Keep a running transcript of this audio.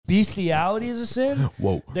bestiality is a sin,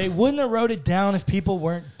 Whoa. they wouldn't have wrote it down if people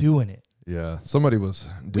weren't doing it. Yeah, somebody was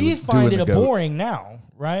doing We find doing it the goat. abhorring now,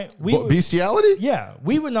 right? Bestiality? Yeah,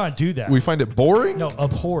 we would not do that. We find it boring? No,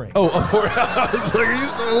 abhorring. Oh, abhorring. I was like, you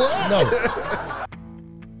said what?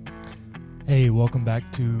 No. Hey, welcome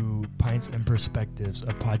back to Pints and Perspectives, a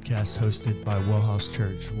podcast hosted by Wellhouse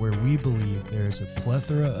Church, where we believe there is a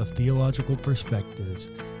plethora of theological perspectives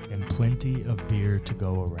and plenty of beer to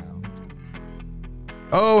go around.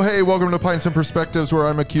 Oh, hey, welcome to Pints and Perspectives, where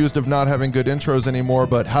I'm accused of not having good intros anymore,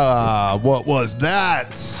 but what was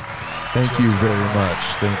that? Thank you very much.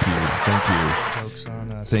 Thank you. Joke's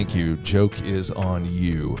on us. Thank you. Joke is on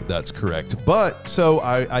you. That's correct. But, so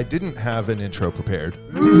I didn't have an intro prepared,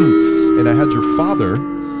 and I had your father,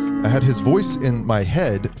 I had his voice in my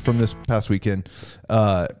head from this past weekend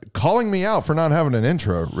calling me out for not having an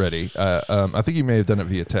intro ready. I think he may have done it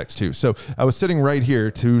via text too. So I was sitting right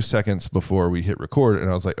here 2 seconds before we hit record,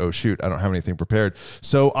 and I was like, oh, shoot, I don't have anything prepared.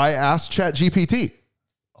 So I asked ChatGPT.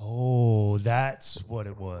 Oh, that's what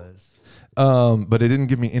it was. But it didn't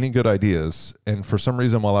give me any good ideas. And for some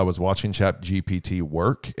reason, while I was watching ChatGPT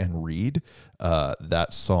work and read,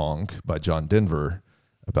 that song by John Denver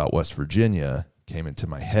about West Virginia came into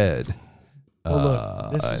my head.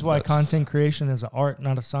 Well, look, this is why content creation is an art,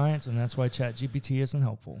 not a science, and that's why ChatGPT isn't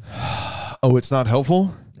helpful. Oh, it's not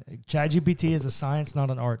helpful? ChatGPT is a science, not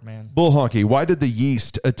an art, man. Bull honky, why did the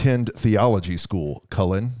yeast attend theology school,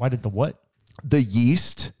 Cullen? Why did the what? The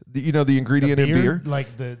yeast, you know, the ingredient in beer?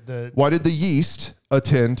 Like the Why did the yeast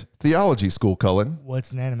attend theology school, Cullen? Well,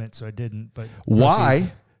 it's inanimate, so I didn't. But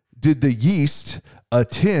Why did the yeast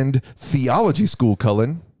attend theology school,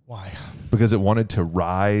 Cullen? Why? Because it wanted to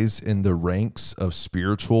rise in the ranks of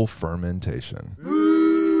spiritual fermentation.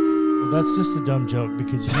 Well, that's just a dumb joke,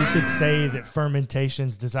 because you could say that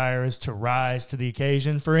fermentation's desire is to rise to the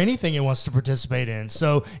occasion for anything it wants to participate in.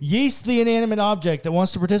 So yeast, the inanimate object that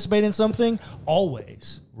wants to participate in something,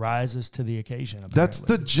 always rises to the occasion. Apparently. That's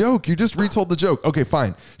the joke. You just retold the joke. Okay,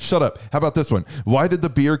 fine. Shut up. How about this one? Why did the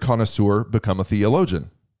beer connoisseur become a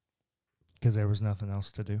theologian? Because there was nothing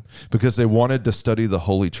else to do. Because they wanted to study the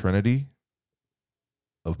Holy Trinity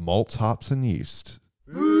of malts, hops, and yeast.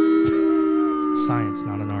 Science,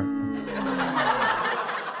 not an art.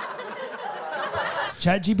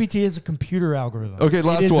 ChatGPT is a computer algorithm. Okay,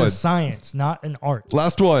 last it is one. a science, not an art.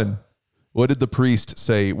 Last one. What did the priest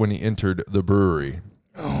say when he entered the brewery?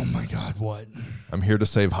 Oh my God, what? I'm here to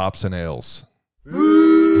save hops and ales. I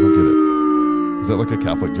don't get it. Is that like a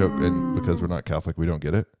Catholic joke? And because we're not Catholic, we don't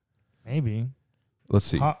get it? Maybe. Let's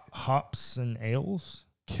see. Hops and ales?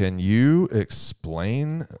 Can you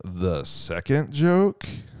explain the second joke?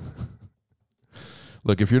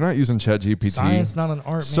 Look, if you're not using ChatGPT, science, not an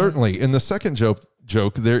art. Certainly. Man. In the second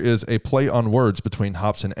joke, there is a play on words between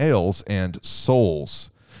hops and ales and souls.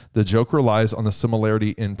 The joke relies on the similarity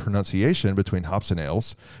in pronunciation between hops and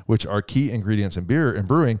ales, which are key ingredients in beer and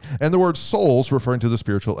brewing, and the word souls referring to the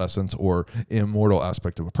spiritual essence or immortal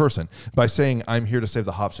aspect of a person. By saying, I'm here to save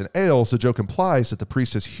the hops and ales, the joke implies that the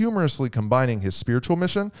priest is humorously combining his spiritual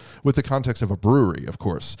mission with the context of a brewery, of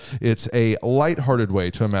course. It's a lighthearted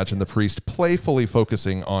way to imagine the priest playfully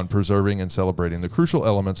focusing on preserving and celebrating the crucial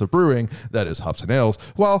elements of brewing, that is hops and ales,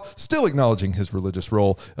 while still acknowledging his religious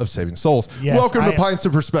role of saving souls. Yes, Welcome to Pints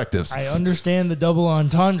and Perspectives. I understand the double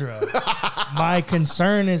entendre. My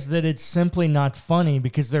concern is that it's simply not funny,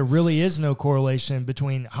 because there really is no correlation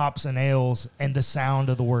between hops and ales and the sound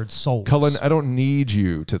of the word souls. Cullen, I don't need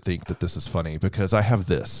you to think that this is funny, because I have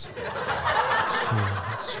this.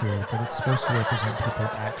 It's true, but it's supposed to represent people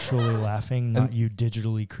actually laughing, not you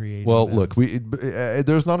digitally creating Well, them. look,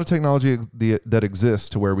 there's not a technology that exists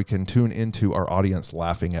to where we can tune into our audience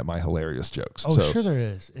laughing at my hilarious jokes. Oh, sure there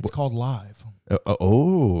is. It's called Live.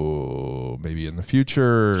 Maybe in the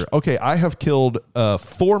future. Okay, I have killed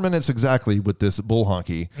 4 minutes exactly with this bull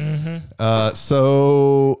honky. Mm-hmm.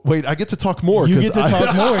 So, wait, I get to talk more. You get to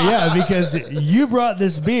talk more, yeah, because you brought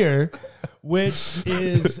this beer, which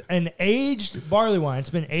is an aged barley wine. It's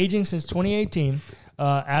been aging since 2018.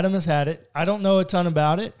 Adam has had it. I don't know a ton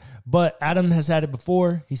about it, but Adam has had it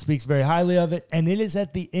before. He speaks very highly of it, and it is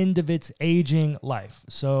at the end of its aging life.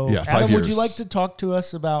 So, yeah, 5 Adam, years. would you like to talk to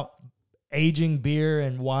us about aging beer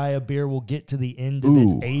and why a beer will get to the end of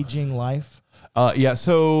its aging life? Yeah,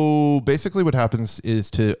 so basically what happens is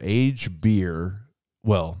to age beer,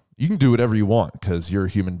 well, you can do whatever you want because you're a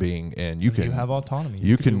human being and you have autonomy.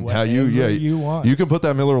 You can do whatever you want. You can put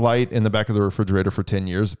that Miller Lite in the back of the refrigerator for 10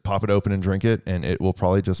 years, pop it open and drink it, and it will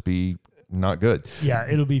probably just be not good. Yeah,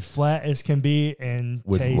 it'll be flat as can be and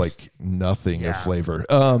With taste. like nothing of Yeah. flavor.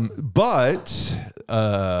 But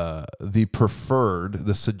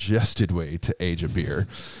the suggested way to age a beer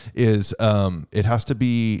is it has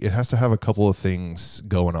to have a couple of things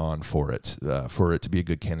going on for it to be a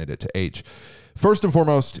good candidate to age. First and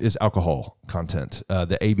foremost is alcohol content,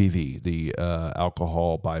 the ABV, the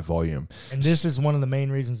alcohol by volume. And this is one of the main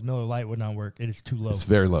reasons Miller Lite would not work. It is too low. It's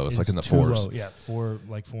very low. It's like in the fours. Low. Yeah,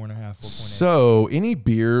 4.5, 4.8. So any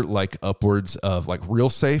beer like upwards of like Real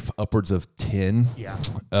Safe, upwards of 10. Yeah.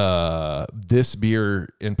 This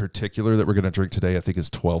beer in particular that we're going to drink today, I think is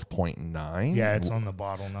 12.9. Yeah, it's on the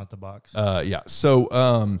bottle, not the box. Yeah.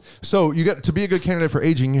 So you got to be a good candidate for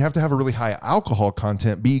aging, you have to have a really high alcohol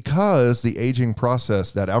content because the aging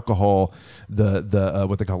process, that alcohol, the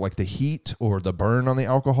what they call like the heat or the burn on the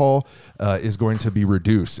alcohol is going to be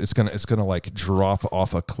reduced. It's gonna like drop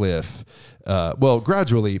off a cliff.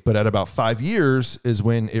 Gradually, but at about 5 years is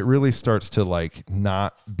when it really starts to like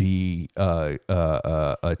not be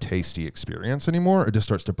a tasty experience anymore. It just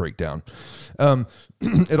starts to break down.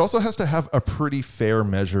 It also has to have a pretty fair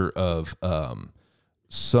measure of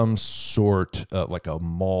some sort like a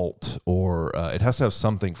malt, or it has to have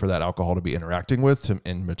something for that alcohol to be interacting with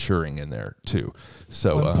and maturing in there too.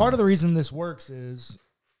 So part of the reason this works is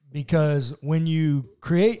because when you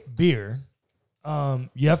create beer,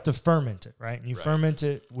 you have to ferment it, right? And you ferment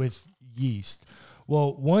it with yeast.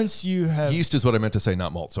 Well, once you have... Yeast is what I meant to say,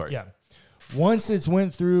 not malt, sorry. Yeah. Once it's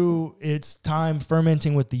went through its time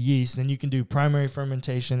fermenting with the yeast, then you can do primary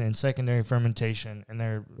fermentation and secondary fermentation,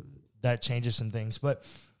 and that changes some things. But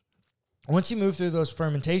once you move through those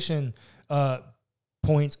fermentation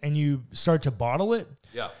points and you start to bottle it,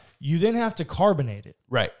 you then have to carbonate it.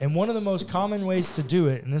 Right. And one of the most common ways to do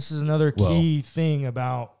it, and this is another key thing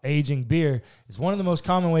about aging beer, is one of the most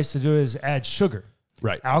common ways to do it is add sugar.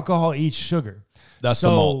 Right. Alcohol eats sugar. That's the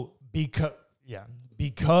malt.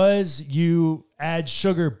 Because you add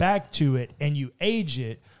sugar back to it and you age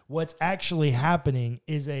it, what's actually happening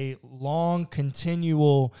is a long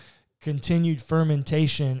continued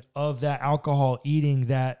fermentation of that alcohol eating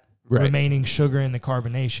that remaining sugar in the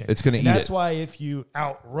carbonation. It's going to eat That's why if you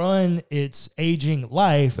outrun its aging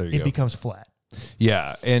life, it becomes flat.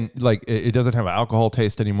 Yeah, and like it doesn't have an alcohol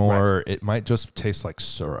taste anymore. Right. It might just taste like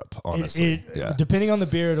syrup, honestly. Depending on the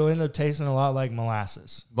beer, it'll end up tasting a lot like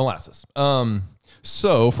molasses.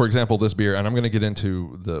 So, for example, this beer, and I'm going to get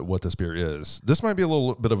into what this beer is. This might be a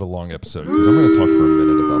little bit of a long episode because I'm going to talk for a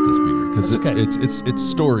minute about this beer because it's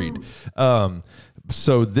storied.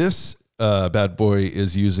 So this bad boy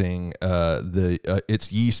is using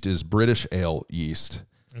its yeast is British ale yeast.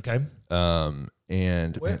 Okay. And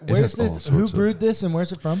where's this? Who brewed this and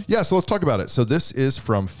where's it from? Yeah, so let's talk about it. So this is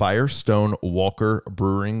from Firestone Walker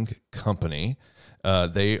Brewing Company.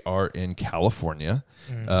 They are in California.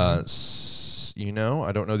 Mm-hmm.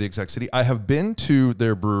 I don't know the exact city. I have been to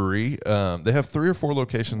their brewery. They have 3 or 4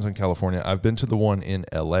 locations in California. I've been to the one in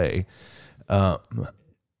LA.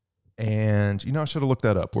 And I should have looked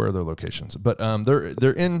that up. Where are their locations? But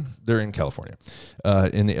they're in California,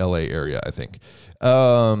 in the LA area, I think.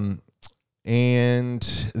 And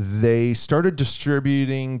they started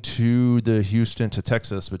distributing to the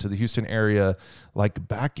Texas, but to the Houston area, like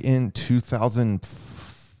back in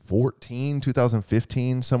 2014,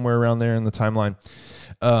 2015, somewhere around there in the timeline.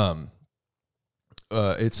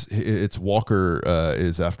 It's Walker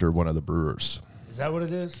is after one of the brewers. Is that what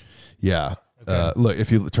it is? Yeah. Okay. Look,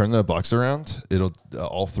 if you turn the box around, it'll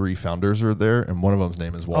all 3 founders are there, and one of them's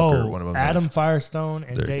name is Walker. One of them Adam Firestone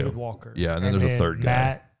and David Walker. Yeah, and then there's a third guy.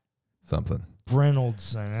 Matt something.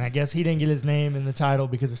 Brynildson. And I guess he didn't get his name in the title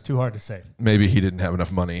because it's too hard to say. Maybe he didn't have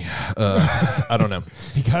enough money. I don't know.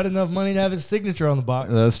 He got enough money to have his signature on the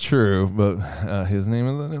box. That's true, but his name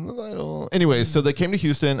is in the title. Anyways, so they came to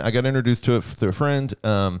Houston. I got introduced to it through a friend.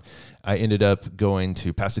 I ended up going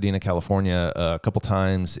to Pasadena, California a couple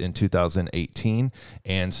times in 2018.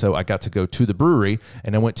 And so I got to go to the brewery,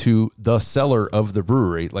 and I went to the cellar of the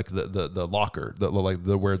brewery, like the locker,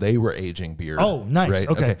 where they were aging beer. Oh, nice. Right?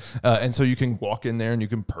 Okay. And so you can walk in there and you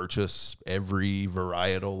can purchase every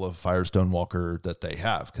varietal of Firestone Walker that they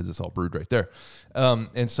have because it's all brewed right there.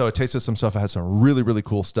 And so I tasted some stuff. I had some really, really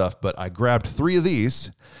cool stuff, but I grabbed 3 of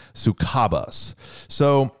these Sukabas.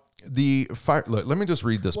 So look, let me just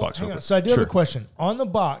read this box real quick. So I do have a question. On the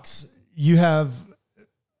box, you have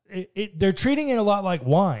they're treating it a lot like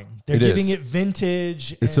wine. They're giving it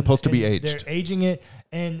vintage. It's supposed to be aged. They're aging it,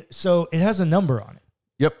 and so it has a number on it.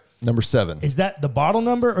 Yep, number 7. Is that the bottle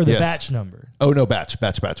number or the batch number? Oh no, batch.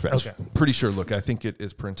 Okay. Pretty sure. Look, I think it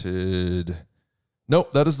is printed.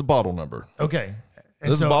 Nope, that is the bottle number. Okay.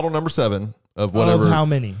 This is bottle number 7. of whatever. Of how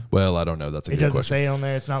many? Well, I don't know. That's a It good doesn't question. say on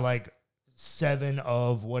there. It's not like 7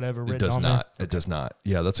 of whatever written It does on not. there. It does not.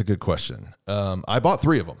 Yeah, that's a good question. I bought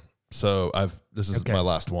 3 of them. So this is Okay. my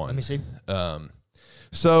last one. Let me see.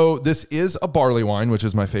 So this is a barley wine, which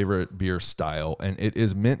is my favorite beer style, and it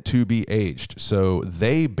is meant to be aged. So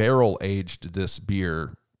they barrel aged this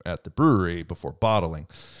beer at the brewery before bottling.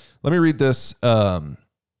 Let me read this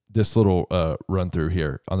this little run through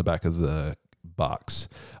here on the back of the box.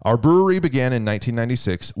 Our brewery began in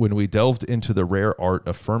 1996 when we delved into the rare art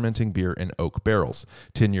of fermenting beer in oak barrels.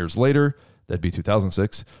 10 years later, that'd be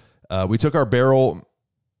 2006, we took our barrel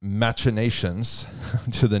machinations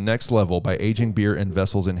to the next level by aging beer in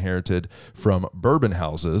vessels inherited from bourbon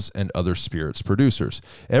houses and other spirits producers.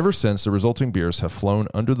 Ever since, the resulting beers have flown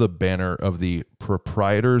under the banner of the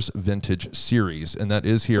Proprietors Vintage Series, and that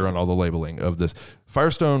is here on all the labeling of this.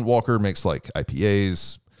 Firestone Walker makes like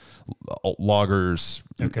IPAs, lagers,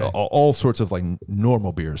 Okay. all sorts of like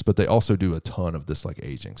normal beers, but they also do a ton of this like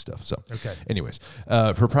aging stuff. So Okay. anyways,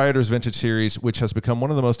 Proprietors Vintage Series, which has become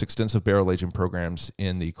one of the most extensive barrel aging programs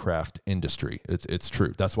in the craft industry. It's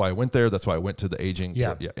true. That's why I went there. That's why I went to the aging.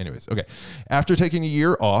 Yeah. Anyways. Okay. After taking a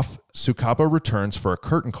year off, Sukaba returns for a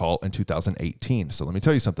curtain call in 2018. So let me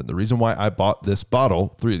tell you something. The reason why I bought this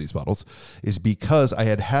bottle, 3 of these bottles, is because I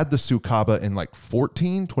had the Sukaba in like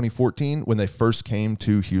 2014, when they first came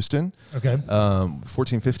to Houston. Okay.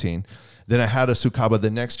 14, 15. Then I had a Sukaba the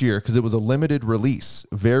next year because it was a limited release,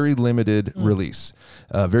 very limited release,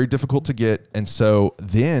 very difficult to get. And so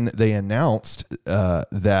then they announced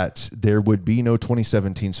that there would be no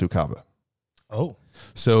 2017 Sukaba. Oh,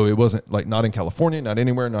 So it wasn't like not in California, not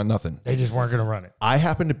anywhere, not nothing. they just weren't going to run it. I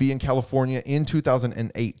happened to be in California in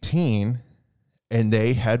 2018, and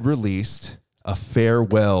they had released a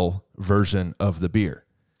farewell version of the beer.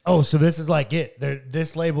 Oh, so this is like it.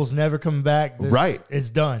 This label's never coming back. This Right. It's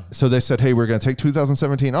done. So they said, hey, we're going to take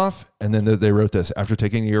 2017 off. And then they wrote this. After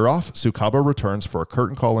taking a year off, Sukaba returns for a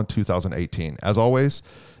curtain call in 2018. As always,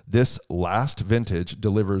 this last vintage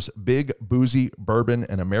delivers big, boozy bourbon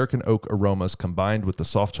and American oak aromas combined with the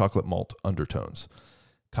soft chocolate malt undertones.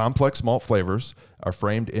 Complex malt flavors are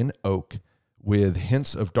framed in oak with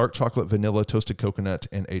hints of dark chocolate, vanilla, toasted coconut,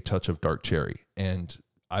 and a touch of dark cherry. And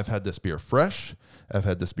I've had this beer fresh. I've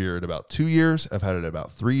had this beer at about 2 years. I've had it at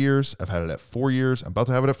about 3 years. I've had it at 4 years. I'm about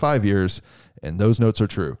to have it at 5 years. And those notes are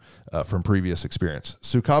true from previous experience.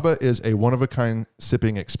 Sukaba is a one-of-a-kind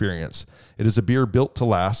sipping experience. It is a beer built to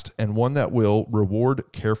last and one that will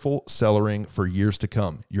reward careful cellaring for years to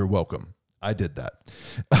come. You're welcome. I did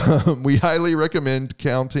that. We highly recommend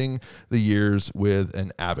counting the years with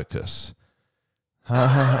an abacus.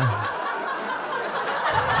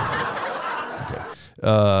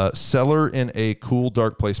 Cellar in a cool,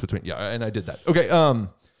 dark place between. Yeah, and I did that. Okay.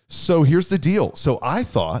 So here's the deal. So I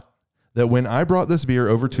thought that when I brought this beer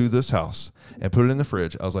over to this house and put it in the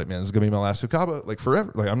fridge, I was like, man, this is gonna be my last Sukaba, like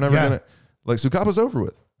forever. Like I'm never gonna, like Sukaba's over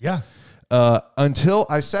with. Yeah. Until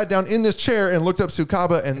I sat down in this chair and looked up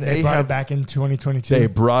Sukaba, and They brought it back in 2022. They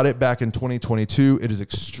brought it back in 2022. It is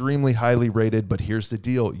extremely highly rated, but here's the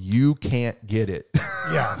deal: you can't get it.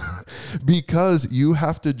 Yeah. Because you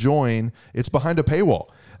have to join. It's behind a paywall,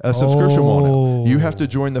 a subscription wall now. You have to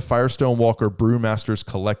join the Firestone Walker Brewmasters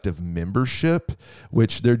Collective membership,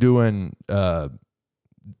 which they're doing.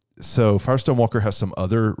 So Firestone Walker has some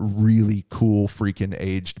other really cool freaking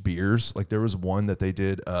aged beers. Like there was one that they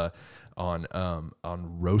did on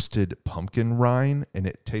roasted pumpkin rind, and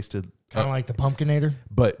it tasted Kind of like the Pumpkinator.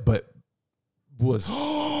 but was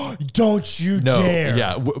Don't you dare.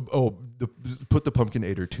 yeah. Put the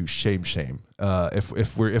Pumpkinator to shame.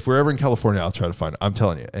 If we're ever in California, I'll try to find it. I'm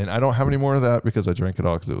telling you, and I don't have any more of that because I drank it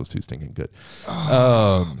all because it was too stinking good.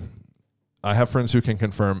 I have friends who can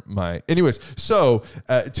confirm my. Anyways, so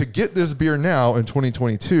to get this beer now in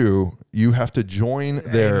 2022, you have to join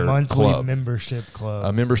their monthly club, membership club.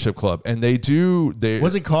 a membership club, and they do.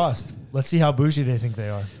 What's it cost? Let's see how bougie they think they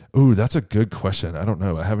are. Ooh, that's a good question. I don't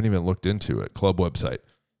know. I haven't even looked into it. Club website.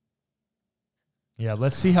 Yeah,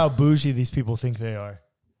 let's see how bougie these people think they are.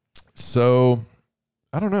 So,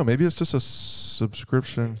 I don't know. Maybe it's just a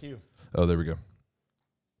subscription. Thank you. Oh, there we go.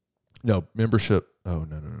 No, membership. Oh,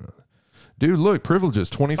 no. Dude, look,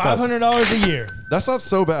 privileges, $25. $500 a year. That's not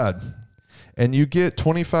so bad. And you get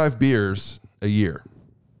 25 beers a year.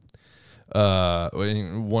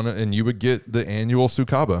 And you would get the annual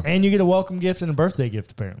Sukaba. And you get a welcome gift and a birthday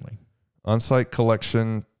gift, apparently. On-site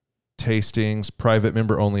collection tastings, private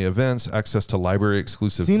member-only events, access to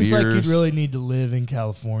library-exclusive Seems beers. like you'd really need to live in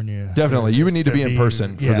California. Definitely. for You would this need to be in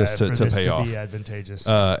person for this to this pay off. Be advantageous.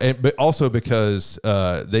 But also because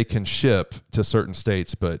they can ship to certain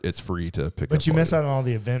states, but it's free to pick up. But you miss out on all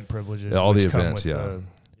the event privileges. All the which come events, with yeah.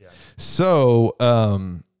 yeah. So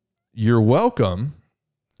you're welcome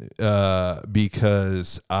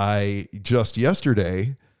because I just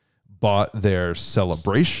yesterday bought their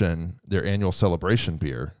annual celebration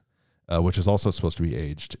beer, which is also supposed to be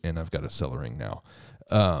aged, and I've got a cellaring now.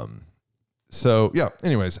 So yeah,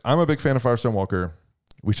 anyways, I'm a big fan of Firestone Walker.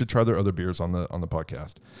 We should try their other beers on the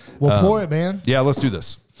podcast. Well, pour it, man. Yeah, let's do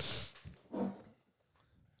this.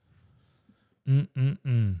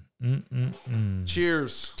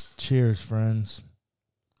 Cheers. Cheers, friends.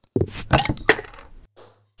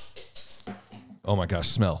 Oh my gosh,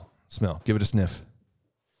 smell. Give it a sniff.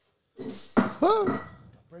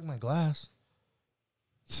 Break my glass.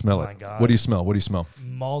 Smell Oh it. my God. What do you smell?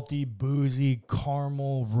 Malty, boozy,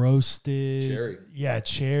 caramel, roasted. Cherry. Yeah,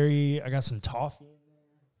 cherry. I got some toffee in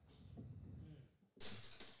there.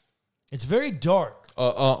 It's very dark.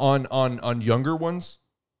 On younger ones,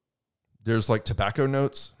 there's like tobacco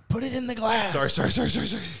notes. Put it in the glass. Sorry.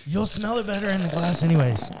 You'll smell it better in the glass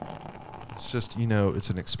anyways. It's just, it's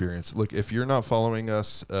an experience. Look, if you're not following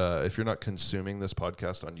us, if you're not consuming this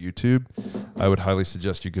podcast on YouTube, I would highly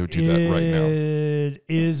suggest you go do that right now. It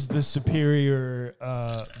is the superior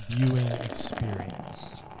viewing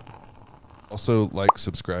experience. Also, like,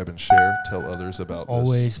 subscribe, and share. Tell others about this.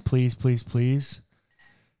 Always, please, please, please.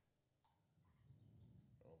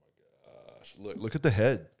 Look at the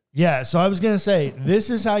head. Yeah, so I was gonna say this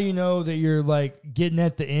is how you know that you're like getting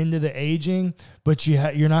at the end of the aging, but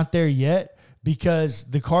you're not there yet because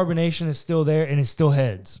the carbonation is still there and it still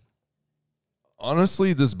heads.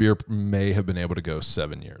 Honestly, this beer may have been able to go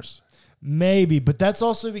 7 years. Maybe, but that's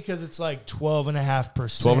also because it's like 12.5%.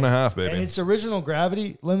 12.5, baby. And its original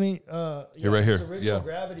gravity, right here. Its original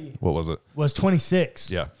gravity What was it? was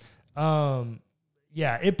 26. Yeah.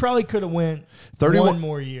 Yeah, it probably could have went 31 one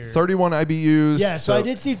more year. 31 IBUs. Yeah, so I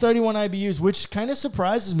did see 31 IBUs, which kind of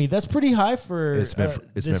surprises me. That's pretty high for It's meant for,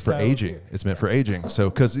 this meant for style of aging. beer. It's meant for aging. So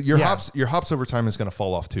because your hops over time is going to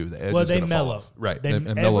fall off too. The edge Well, is they gonna fall mellow. off. Right. They, and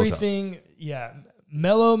mellows out. everything, yeah.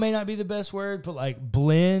 Mellow may not be the best word, but like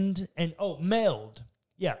blend and meld.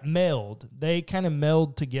 Yeah, meld. They kind of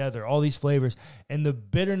meld together, all these flavors. And the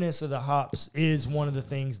bitterness of the hops is one of the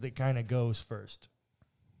things that kind of goes first.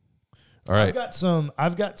 All right. I've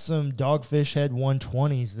got some Dogfish Head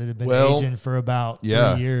 120s that have been aging for about 3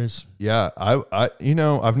 years. Yeah.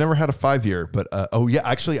 I've never had a 5-year, but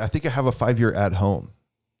actually I think I have a 5-year at home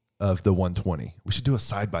of the 120. We should do a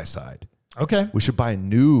side by side. Okay. We should buy a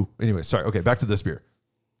new. Anyway, sorry. Okay, back to this beer.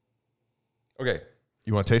 Okay,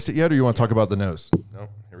 you want to taste it yet, or you want to talk about the nose? No.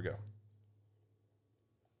 Here we go.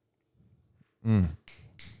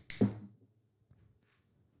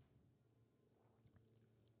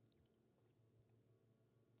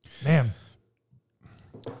 Man,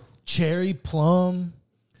 cherry, plum,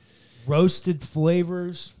 roasted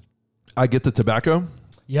flavors. I get the tobacco.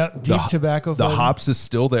 Yep, deep tobacco The flavor. hops is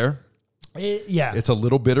still there. It's a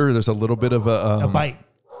little bitter. There's a little bit of a bite.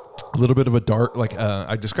 A little bit of a dark, like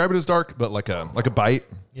I describe it as dark, but like a bite.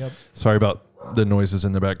 Yep. Sorry about the noises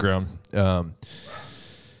in the background.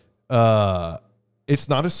 It's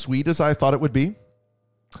not as sweet as I thought it would be.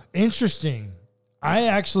 Interesting. I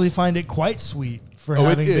actually find it quite sweet for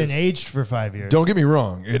having been aged for 5 years. Don't get me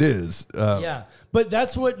wrong, it is. Yeah, but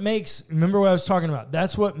that's what makes. Remember what I was talking about.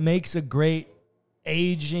 That's what makes a great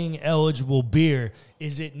aging eligible beer.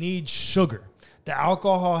 Is it needs sugar. The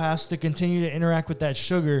alcohol has to continue to interact with that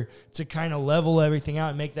sugar to kind of level everything out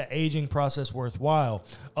and make that aging process worthwhile.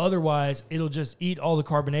 Otherwise, it'll just eat all the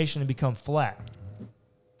carbonation and become flat.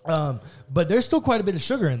 But there's still quite a bit of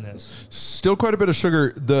sugar in this. Still quite a bit of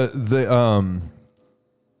sugar.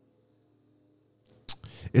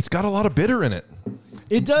 It's got a lot of bitter in it.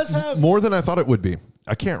 It does have More than I thought it would be.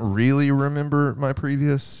 I can't really remember my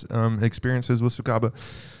previous experiences with Sukaba.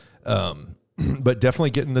 But definitely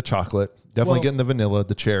getting the chocolate. Definitely getting the vanilla,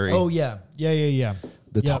 the cherry. Oh, yeah. Yeah.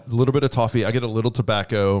 The little bit of toffee. I get a little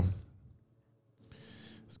tobacco.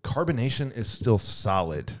 Carbonation is still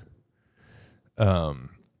solid. There's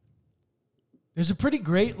a pretty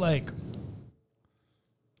great,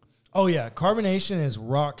 carbonation is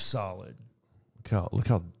rock solid. Look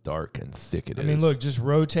how dark and thick it is. I mean, look, just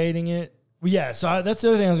rotating it. Well, yeah, so that's the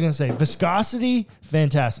other thing I was going to say. Viscosity,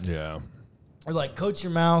 fantastic. Yeah. It coats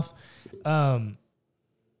your mouth.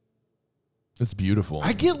 It's beautiful.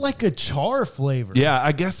 I get like a char flavor. Yeah,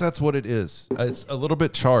 I guess that's what it is. It's a little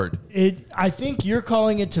bit charred. I think you're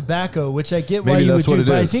calling it tobacco, which I get Maybe why you would that's what do, it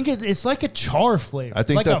but I is. think it's like a char flavor. I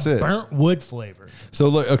think like that's a it. burnt wood flavor. So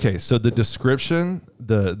look, okay. So the description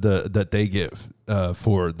that they give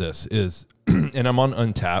for this is, and I'm on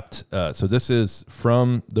Untapped. So this is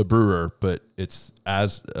from the brewer, but it's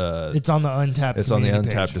It's on the Untapped. it's on the community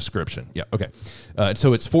Untapped page. description. Yeah. Okay.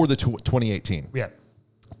 So it's for the 2018. Yeah.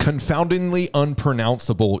 Confoundingly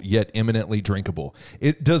unpronounceable yet eminently drinkable.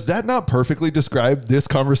 Does that not perfectly describe this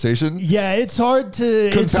conversation? Yeah, it's hard to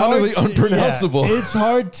Confoundingly unpronounceable. Yeah, it's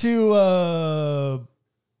hard to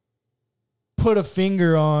put a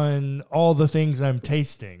finger on all the things I'm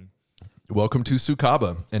tasting. Welcome to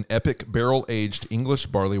Sukaba, an epic barrel-aged English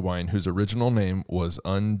barley wine whose original name was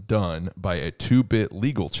undone by a 2-bit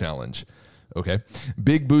legal challenge. Okay.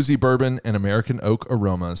 Big boozy bourbon and American oak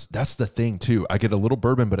aromas. That's the thing, too. I get a little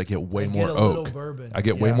bourbon, but I get way more oak. I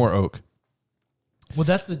get way more oak. Well,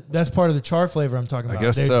 that's part of the char flavor I'm talking about.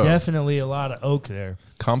 guess There's so. definitely a lot of oak there.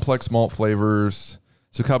 Complex malt flavors.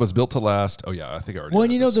 Sukaba's built to last. Oh, yeah. I think I already Well,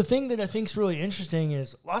 know and this. the thing that I think is really interesting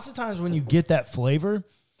is lots of times when you get that flavor,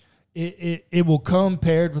 it will come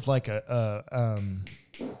paired with like a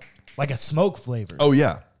smoke flavor. Oh,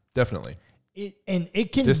 yeah. Definitely.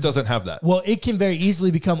 It can. This doesn't have that. Well, it can very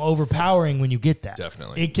easily become overpowering when you get that.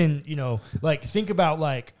 Definitely. It can, like think about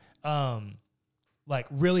like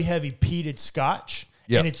really heavy peated scotch.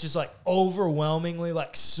 Yep. And it's just like overwhelmingly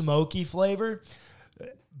like smoky flavor.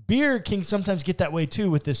 Beer can sometimes get that way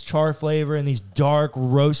too with this char flavor and these dark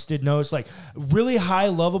roasted notes, like really high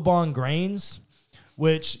Lovibond grains,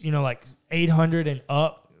 which, like 800 and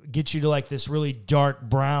up get you to like this really dark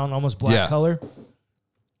brown, almost black color.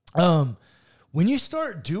 When you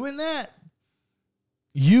start doing that,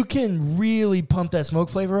 you can really pump that smoke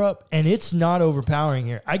flavor up, and it's not overpowering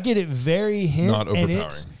here. I get it very hint, Not and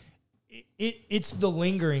overpowering. it's the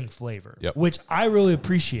lingering flavor, Yep. which I really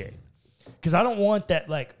appreciate because I don't want that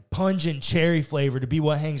like pungent cherry flavor to be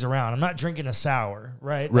what hangs around. I'm not drinking a sour,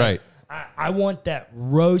 right? Right. Like, I want that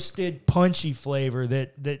roasted, punchy flavor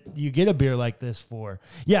that you get a beer like this for.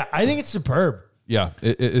 Yeah, I think it's superb. Yeah.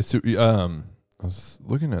 It's I was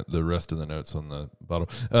looking at the rest of the notes on the bottle.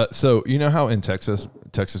 So you know how in Texas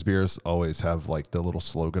beers always have like the little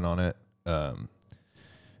slogan on it.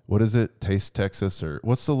 What is it? Taste Texas, or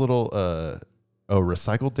what's the little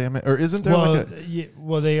recycled, damn it? Or isn't there Well, like a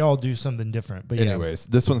well, they all do something different. But anyways,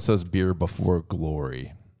 this one says beer before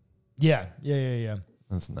glory. yeah.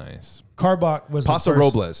 That's nice. Karbach was Paso the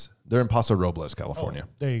first, Robles. They're in Paso Robles, California.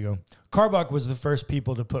 Oh, there you go. Karbach was the first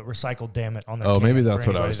people to put recycled damn it on their Oh, can maybe for that's what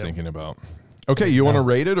I anybody was that- thinking about. Okay, you want to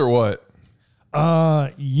rate it or what?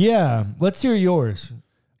 Yeah. Let's hear yours.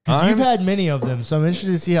 Because you've had many of them, so I'm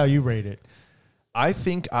interested to see how you rate it. I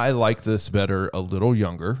think I like this better a little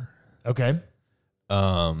younger. Okay.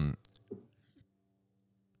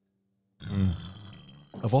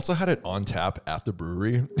 I've also had it on tap at the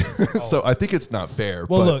brewery, so I think it's not fair.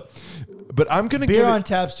 Well, look, but I'm gonna beer give on it.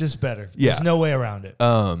 tap's just better. Yeah. There's no way around it.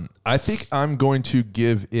 I think I'm going to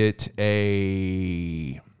give it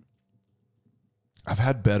a. I've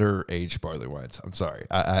had better aged barley wines. I'm sorry,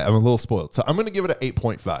 I'm a little spoiled, so I'm going to give it an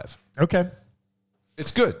 8.5. Okay.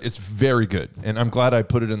 It's good. It's very good, and I'm glad I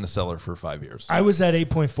put it in the cellar for 5 years. I was at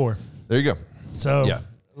 8.4. There you go. So Yeah.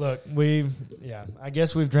 look, I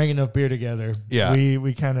guess we've drank enough beer together. Yeah.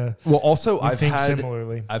 We kind of Well, also I've think had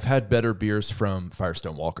similarly. I've had better beers from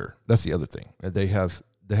Firestone Walker. That's the other thing. They have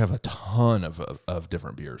a ton of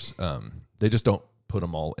different beers. They just don't put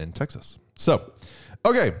them all in Texas. So,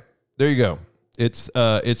 okay, there you go.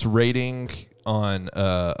 It's rating on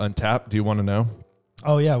Untapped. Do you want to know?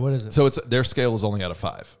 Oh yeah, what is it? So their scale is only out of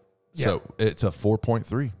 5. Yeah. So it's a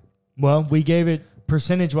 4.3. Well, we gave it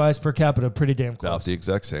percentage-wise per capita pretty damn close. About the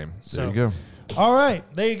exact same. There So- you go. All right,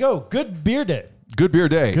 there you go. Good beer day. Good beer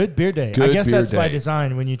day. Good beer day. I Good guess beer that's by day.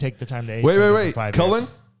 design when you take the time to age. Wait, something for wait. 5 Cullen?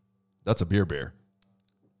 years. That's a beer.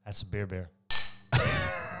 That's a beer.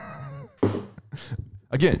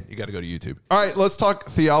 Again, you got to go to YouTube. All right, let's talk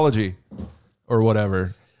theology or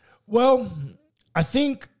whatever. Well, I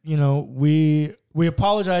think we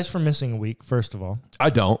apologize for missing a week. First of all, I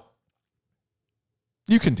don't.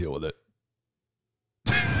 You can deal with it.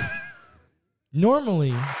 normally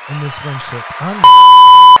in this friendship, I'm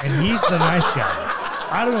and he's the nice guy.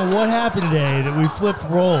 I don't know what happened today that we flipped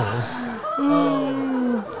roles,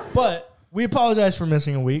 but we apologize for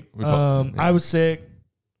missing a week. I was sick.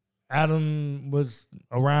 Adam was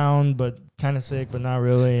around, but kind of sick, but not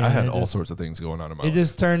really. I and had it all just- sorts of things going on in my It life.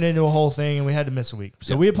 just turned into a whole thing, and we had to miss a week.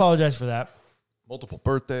 So Yep. we apologize for that. Multiple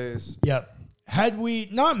birthdays. Yep. Had we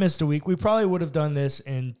not missed a week, we probably would have done this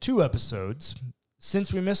in 2 episodes.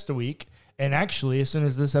 Since we missed a week, and actually, as soon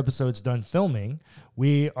as this episode's done filming,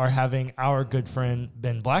 we are having our good friend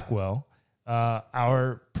Ben Blackwell,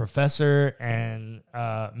 our professor and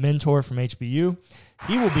mentor from HBU.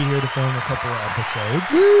 He will be here to film a couple of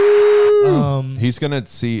episodes. He's going to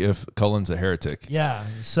see if Cullen's a heretic. Yeah.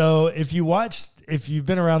 So if you've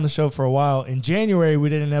been around the show for a while, in January we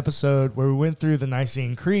did an episode where we went through the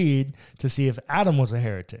Nicene Creed to see if Adam was a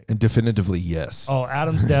heretic. And definitively, yes. Oh,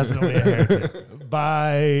 Adam's definitely a heretic.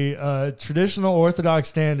 By traditional Orthodox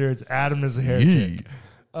standards, Adam is a heretic.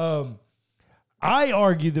 I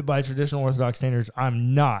argue that by traditional Orthodox standards,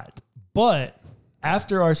 I'm not. But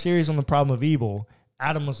after our series on the problem of evil,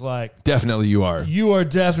 Adam was like, definitely you are. You are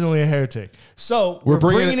definitely a heretic. So we're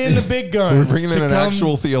bringing in the big guns. We're bringing in an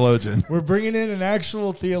actual theologian. We're bringing in an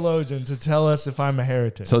actual theologian to tell us if I'm a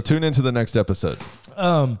heretic. So tune into the next episode.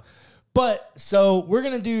 But so we're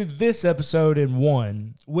going to do this episode in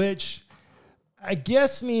one, which I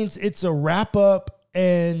guess means it's a wrap up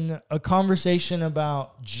and a conversation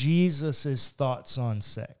about Jesus's thoughts on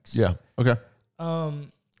sex. Yeah. Okay.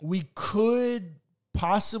 We could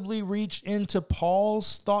possibly reach into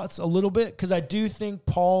Paul's thoughts a little bit, because I do think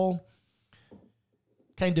Paul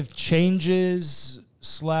kind of changes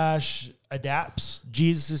 / adapts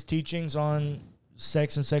Jesus' teachings on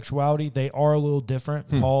sex and sexuality. They are a little different.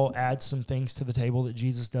 Paul adds some things to the table that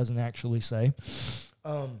Jesus doesn't actually say.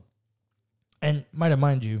 And might I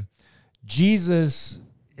mind you, Jesus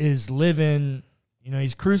is living,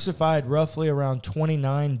 he's crucified roughly around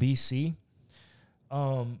 29 BC.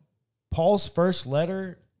 Paul's first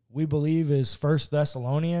letter, we believe, is 1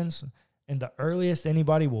 Thessalonians, and the earliest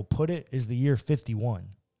anybody will put it is the year 51.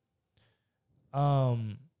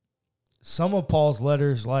 Some of Paul's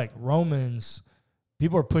letters, like Romans,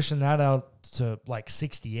 people are pushing that out to like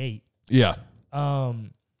 68. Yeah.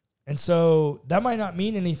 And so that might not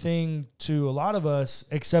mean anything to a lot of us,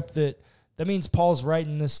 except that means Paul's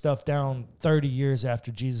writing this stuff down 30 years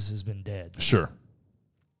after Jesus has been dead. Sure.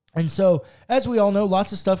 And so, as we all know,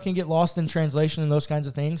 lots of stuff can get lost in translation and those kinds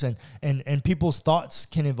of things, and people's thoughts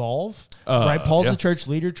can evolve, right? Paul's a church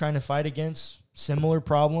leader trying to fight against similar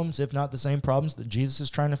problems, if not the same problems that Jesus is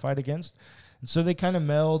trying to fight against. And so they kind of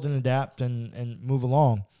meld and adapt and move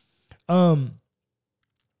along. But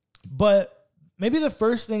maybe the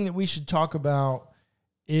first thing that we should talk about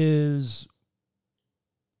is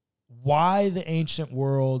why the ancient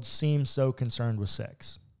world seems so concerned with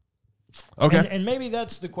sex. Okay. And maybe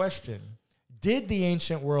that's the question. Did the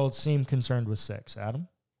ancient world seem concerned with sex, Adam?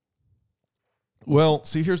 Well,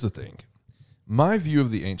 see, here's the thing. My view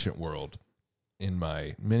of the ancient world in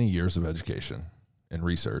my many years of education and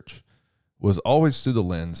research was always through the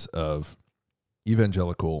lens of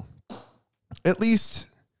evangelical, at least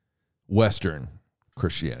Western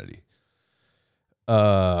Christianity.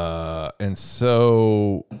 And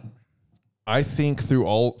so I think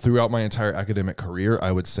throughout my entire academic career,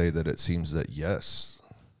 I would say that it seems that yes,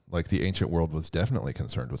 like the ancient world was definitely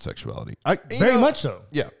concerned with sexuality. Very much so.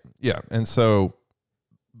 Yeah. And so,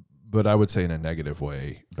 but I would say in a negative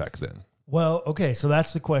way back then. Well, okay, so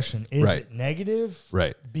that's the question. Is it negative?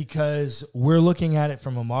 Right. Because we're looking at it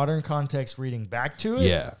from a modern context, reading back to it?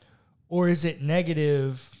 Yeah. Or is it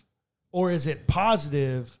negative, or is it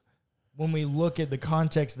positive when we look at the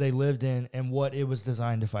context they lived in and what it was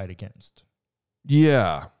designed to fight against?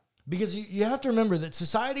 Yeah. Because you have to remember that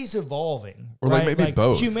society's evolving. Or right? maybe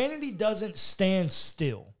both. Humanity doesn't stand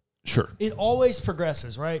still. Sure. It always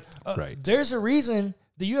progresses, right? Right. There's a reason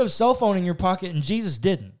that you have a cell phone in your pocket and Jesus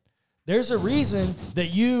didn't. There's a reason that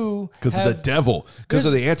you Because of the devil. Because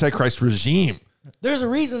of the Antichrist regime. There's a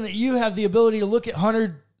reason that you have the ability to look at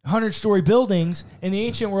 100-story buildings and the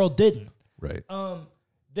ancient world didn't. Right.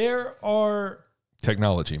 There are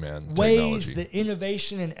Technology, man. ways that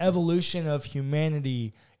innovation and evolution of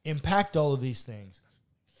humanity impact all of these things.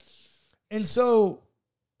 And so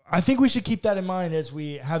I think we should keep that in mind as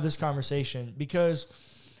we have this conversation, because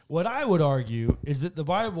what I would argue is that the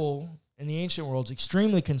Bible in the ancient world is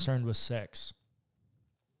extremely concerned with sex.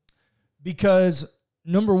 Because,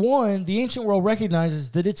 number one, the ancient world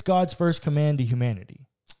recognizes that it's God's first command to humanity,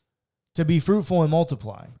 to be fruitful and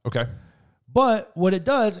multiply. Okay. But what it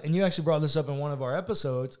does, and you actually brought this up in one of our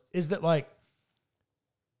episodes, is that like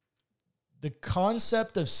the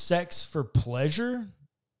concept of sex for pleasure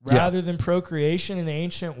rather than procreation in the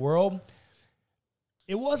ancient world,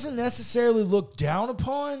 it wasn't necessarily looked down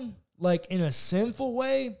upon like in a sinful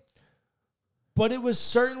way, but it was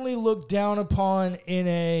certainly looked down upon in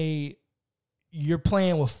a you're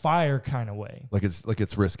playing with fire kind of way. Like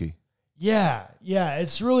it's risky. Yeah,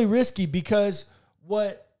 it's really risky, because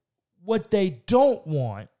what what they don't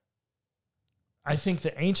want, I think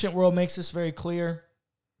the ancient world makes this very clear.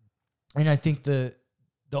 And I think the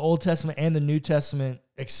Old Testament and the New Testament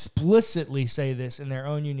explicitly say this in their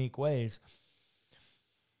own unique ways.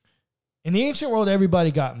 In the ancient world,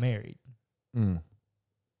 everybody got married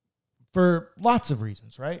for lots of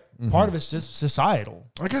reasons, right? Mm-hmm. Part of it's just societal.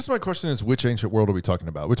 I guess my question is, which ancient world are we talking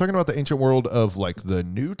about? We're talking about the ancient world of like the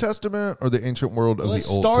New Testament or the ancient world of the Old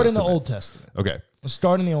Testament? Let's start in the Old Testament. Okay. Let's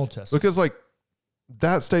start in the Old Testament. Because like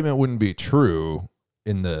that statement wouldn't be true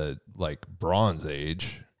in the like Bronze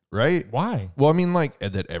Age, right? Why? Well, I mean like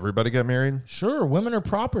that everybody got married. Sure. Women are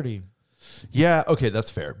property. Yeah, okay,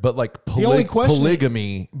 that's fair. But like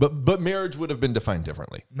polygamy, but marriage would have been defined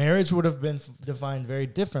differently. Marriage would have been defined very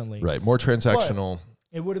differently. Right, more transactional.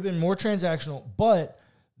 But it would have been more transactional, but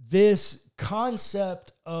this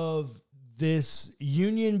concept of this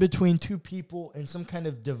union between two people in some kind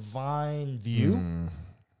of divine view.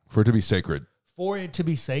 For it to be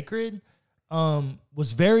sacred.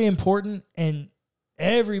 Was very important, and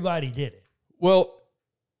everybody did it. Well,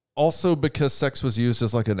 also because sex was used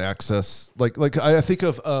as like an access, like I think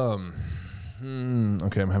of okay,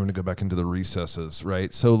 I'm having to go back into the recesses,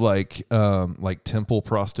 right? So like temple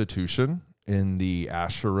prostitution in the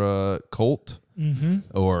Asherah cult,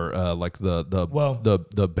 or like the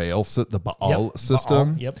Baal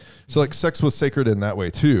system. Yep. So like sex was sacred in that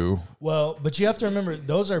way too. Well, but you have to remember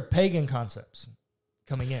those are pagan concepts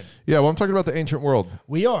coming in. Yeah, well, I'm talking about the ancient world.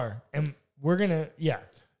 We are, and we're gonna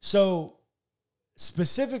So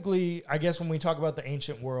specifically, I guess when we talk about the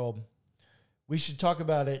ancient world, we should talk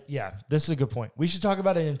about it. Yeah, this is a good point. We should talk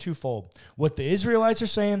about it in twofold: what the Israelites are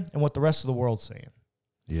saying and what the rest of the world's saying.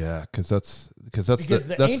 Yeah, because that's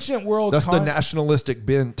the ancient world. That's the nationalistic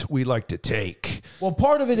bent we like to take. Well,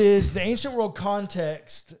 part of it is the ancient world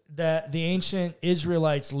context that the ancient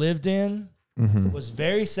Israelites lived in was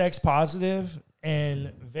very sex positive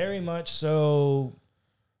and very much so.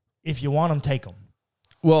 If you want them, take them.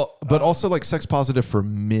 Well, but also like sex positive for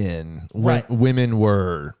men. Right. Women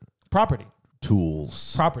were property.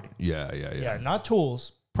 Tools. Property. Yeah. Yeah, not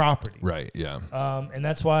tools, property. Right, yeah. And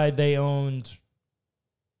that's why they owned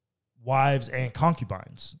wives and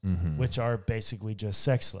concubines, which are basically just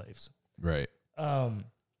sex slaves. Right.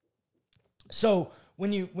 So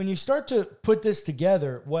when you start to put this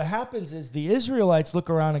together, what happens is the Israelites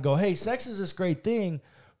look around and go, hey, sex is this great thing,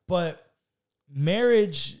 but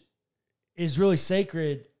marriage is really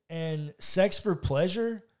sacred, and sex for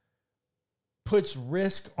pleasure puts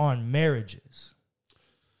risk on marriages.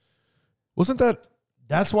 Wasn't that?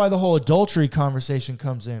 That's why the whole adultery conversation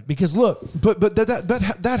comes in. Because look, but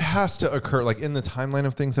that has to occur like in the timeline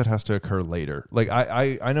of things. That has to occur later. Like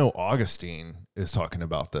I know Augustine is talking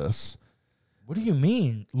about this. What do you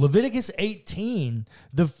mean? Leviticus 18.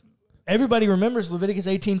 Everybody remembers Leviticus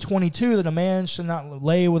 18:22 that a man should not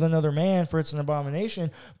lay with another man, for it's an abomination.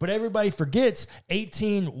 But everybody forgets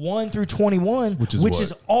 18:1 through 21, which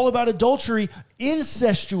is all about adultery,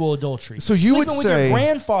 incestual adultery. So you would say sleeping with your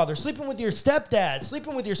grandfather, sleeping with your stepdad,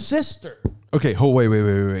 sleeping with your sister. Okay,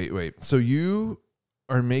 wait. So you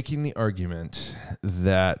are making the argument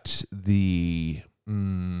that the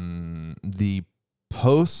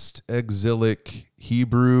post-exilic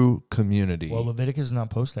Hebrew community. Well, Leviticus is not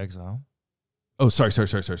post-exile. Oh, sorry.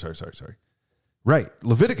 Right,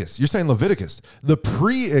 Leviticus. You're saying Leviticus. The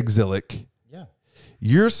pre-exilic. Yeah.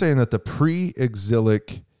 You're saying that the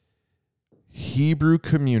pre-exilic Hebrew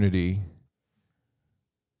community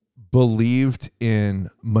believed in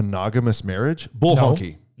monogamous marriage? Bull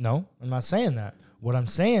honky. No, I'm not saying that. What I'm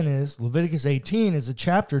saying is Leviticus 18 is a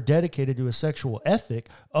chapter dedicated to a sexual ethic,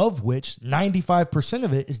 of which 95%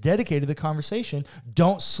 of it is dedicated to the conversation.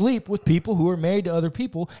 Don't sleep with people who are married to other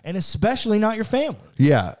people, and especially not your family.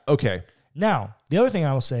 Yeah, okay. Now, the other thing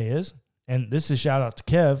I will say is, and this is shout out to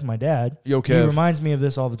Kev, my dad. Yo, Kev. He reminds me of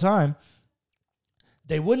this all the time.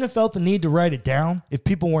 They wouldn't have felt the need to write it down if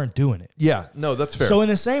people weren't doing it. Yeah, no, that's fair. So in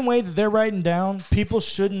the same way that they're writing down, people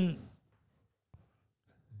shouldn't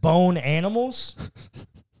bone animals,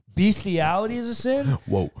 bestiality is a sin.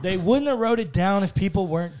 Whoa. They wouldn't have wrote it down if people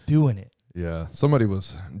weren't doing it. Yeah, somebody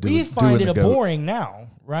was doing We find it abhorring now,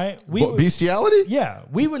 right? Bestiality? Yeah,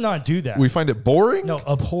 we would not do that. We find it boring? No,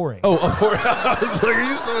 abhorring. Oh, abhorring. I was like,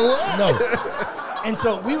 you said what? No. And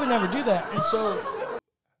so we would never do that. And so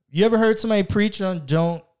you ever heard somebody preach on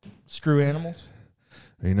don't screw animals?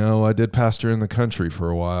 You know, I did pastor in the country for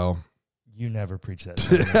a while. You never preach that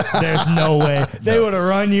sermon. There's no way. They would have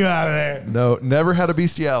run you out of there. No, never had a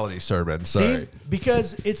bestiality sermon. Sorry. See?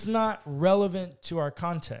 Because it's not relevant to our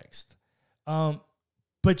context.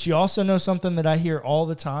 But you also know something that I hear all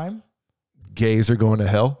the time? Gays are going to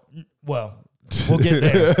hell? Well, We'll get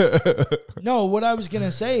there. No, what I was going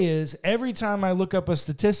to say is every time I look up a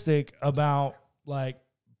statistic about like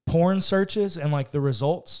porn searches and like the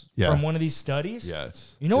results from one of these studies,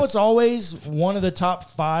 what's always one of the top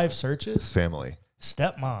 5 searches? Family.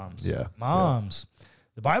 Stepmoms. Yeah. Moms. Yeah.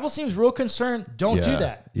 The Bible seems real concerned. Don't do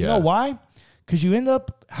that. You Yeah. know why? Because you end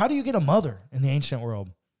up, how do you get a mother in the ancient world?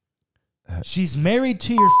 She's married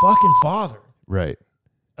to your fucking father. Right.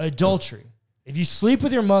 Adultery. If you sleep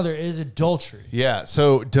with your mother, it is adultery. Yeah.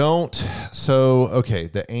 Okay.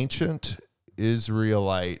 The ancient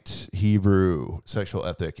Israelite Hebrew sexual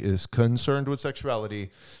ethic is concerned with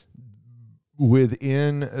sexuality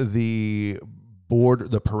within the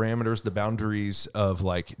parameters, the boundaries of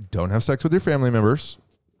like, don't have sex with your family members,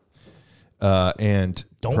 and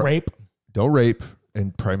don't rape,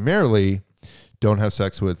 and primarily don't have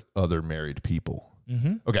sex with other married people.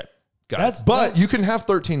 Mm-hmm. Okay. But you can have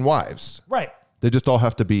 13 wives. Right. They just all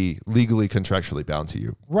have to be legally, contractually bound to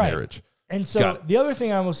you. Right. Marriage. And so the other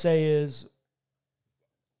thing I will say is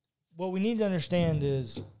what we need to understand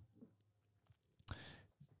is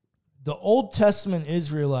the Old Testament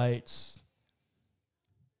Israelites,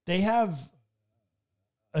 they have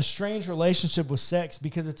a strange relationship with sex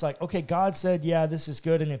because it's like, okay, God said, yeah, this is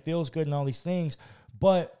good and it feels good and all these things,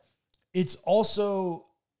 but it's also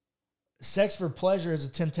sex for pleasure is a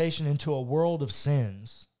temptation into a world of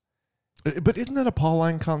sins. But isn't that a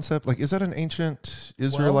Pauline concept? Like, is that an ancient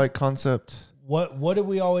Israelite concept? What do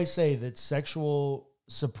we always say? That sexual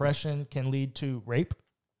suppression can lead to rape?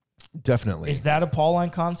 Definitely. Is that a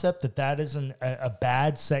Pauline concept, that is a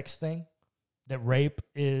bad sex thing? That rape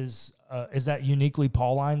is that uniquely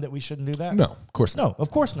Pauline that we shouldn't do that? No, of course not. No,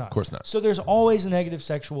 of course not. Of course not. So there's always a negative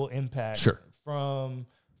sexual impact from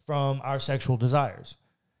our sexual desires.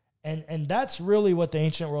 And that's really what the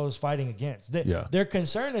ancient world is fighting against. Their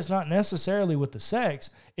concern is not necessarily with the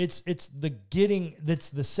sex. It's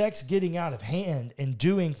the sex getting out of hand and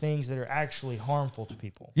doing things that are actually harmful to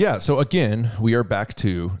people. Yeah. So again, we are back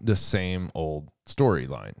to the same old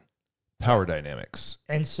storyline, power dynamics.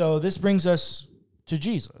 And so this brings us to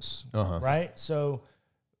Jesus, right? So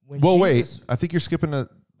wait, I think you're skipping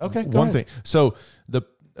one thing. So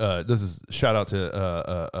this is shout out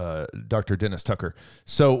to Dr. Dennis Tucker.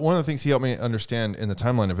 So one of the things he helped me understand in the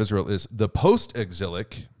timeline of Israel is the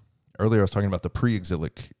post-exilic. Earlier I was talking about the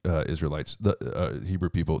pre-exilic Israelites, the Hebrew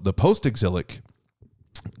people. The post-exilic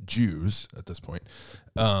Jews at this point.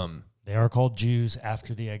 They are called Jews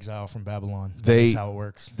after the exile from Babylon. That's how it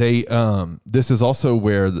works. This is also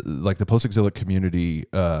where the post-exilic community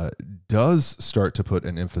does start to put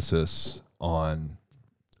an emphasis on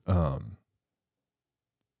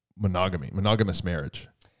monogamous marriage.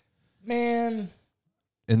 Man.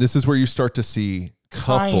 And this is where you start to see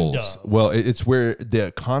couples. Well, it's where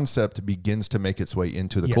the concept begins to make its way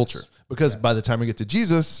into the culture. Because by the time we get to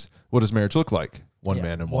Jesus, what does marriage look like? One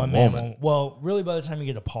man and one woman. Well, really by the time you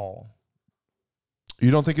get to Paul.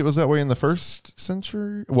 You don't think it was that way in the first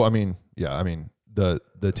century? Well, the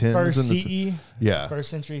 10s first and CE. Yeah. First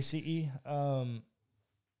century CE.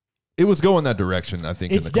 It was going that direction, I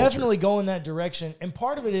think. It's definitely going that direction. And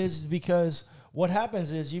part of it is because what happens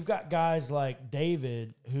is you've got guys like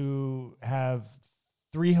David who have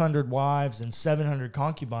 300 wives and 700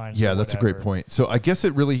 concubines. Yeah, that's a great point. So I guess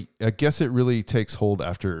it really takes hold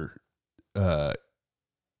after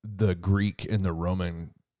the Greek and the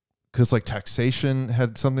Roman, because like taxation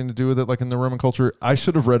had something to do with it, like in the Roman culture. I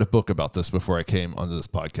should have read a book about this before I came onto this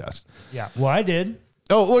podcast. Yeah, well, I did.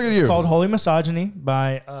 Oh, look at you. It's called Holy Misogyny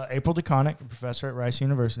by April DeConnick, a professor at Rice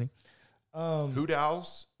University. Hoot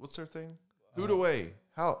owls? What's their thing? Hoot away.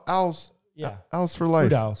 Owls? Yeah. Owls for life.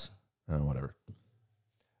 Hoot owls. Oh, whatever.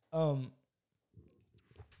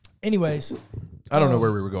 Anyways. I don't know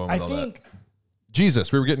where we were going with all that.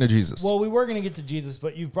 Jesus. We were getting to Jesus. Well, we were going to get to Jesus,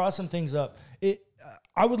 but you've brought some things up.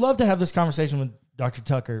 I would love to have this conversation with Dr.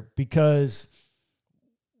 Tucker because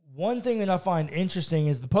one thing that I find interesting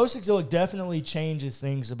is the post-exilic definitely changes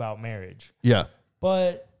things about marriage. Yeah.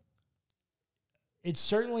 But it's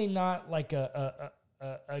certainly not like a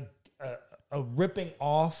ripping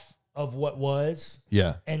off of what was,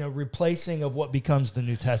 and a replacing of what becomes the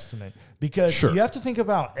New Testament. Because you have to think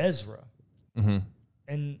about Ezra. Mm-hmm.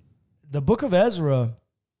 And the book of Ezra,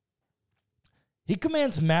 he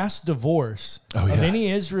commands mass divorce of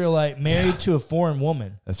any Israelite married to a foreign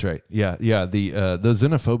woman. That's right. Yeah, yeah. The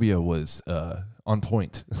xenophobia was on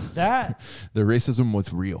point. The racism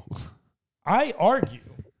was real. I argue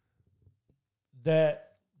that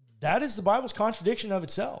is the Bible's contradiction of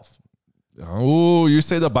itself. Oh, you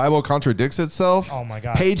say the Bible contradicts itself? Oh my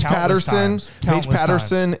God! Paige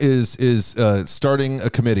Patterson is starting a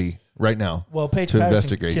committee right now. Well, Paige to Patterson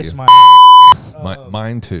investigate kissed you. my ass.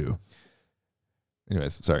 Mine too.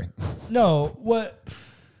 Anyways, sorry. No,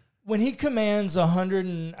 when he commands 100,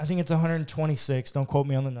 and I think it's 126. Don't quote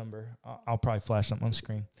me on the number. I'll probably flash something on the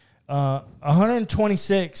screen.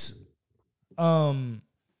 126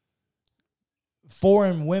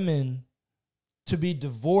 foreign women to be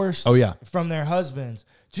divorced from their husbands.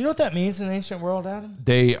 Do you know what that means in the ancient world, Adam?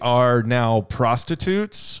 They are now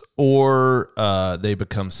prostitutes, or they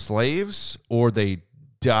become slaves, or they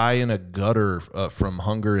die in a gutter from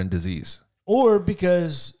hunger and disease. Or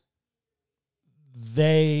because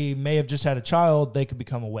they may have just had a child, they could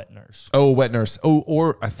become a wet nurse. Oh, wet nurse. Oh,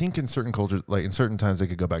 or I think in certain cultures, like in certain times, they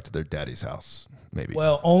could go back to their daddy's house, maybe.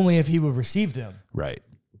 Well, only if he would receive them. Right.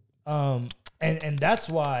 And that's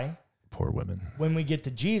why... Poor women. When we get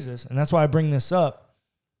to Jesus, and that's why I bring this up,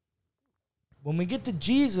 when we get to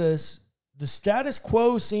Jesus, the status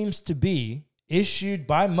quo seems to be issued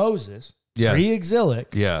by Moses,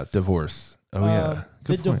 pre-exilic. Yeah, divorce. Oh, yeah.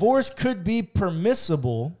 The divorce could be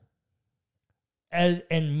permissible, and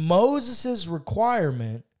Moses'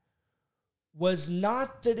 requirement was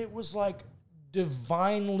not that it was like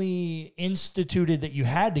divinely instituted that you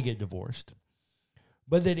had to get divorced,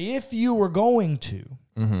 but that if you were going to,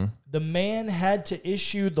 the man had to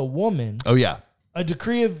issue the woman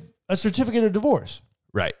a certificate of divorce.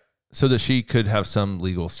 Right. So that she could have some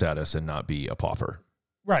legal status and not be a pauper.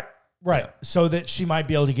 Right. Yeah. So that she might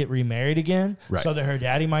be able to get remarried again. Right. So that her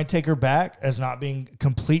daddy might take her back as not being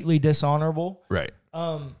completely dishonorable. Right.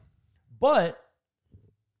 But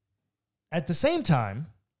at the same time,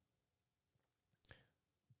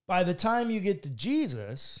 by the time you get to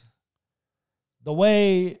Jesus, the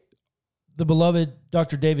way the beloved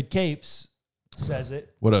Dr. David Capes says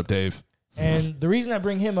it. What up, Dave? And the reason I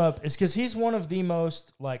bring him up is because he's one of the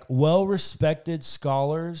most well-respected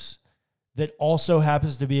scholars that also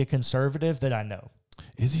happens to be a conservative that I know.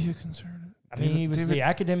 Is he a conservative? I mean, he was the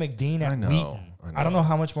academic dean at Wheaton. I don't know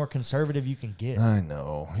how much more conservative you can get. I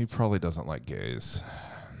know. He probably doesn't like gays.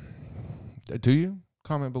 Do you?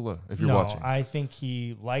 Comment below if you're watching. No, I think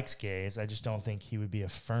he likes gays. I just don't think he would be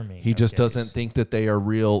affirming. He just doesn't think that they are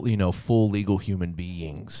real, full legal human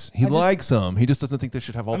beings. He likes them. He just doesn't think they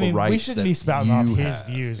should have all the rights. We shouldn't be spouting off his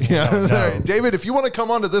views. Yeah, sorry. David, if you want to come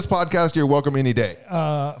on to this podcast, you're welcome any day.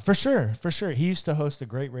 For sure. He used to host a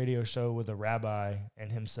great radio show with a rabbi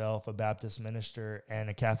and himself, a Baptist minister, and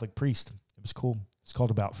a Catholic priest. It was cool. It's called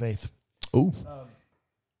About Faith. Oh.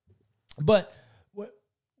 But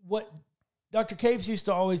what Dr. Capes used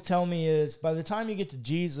to always tell me is by the time you get to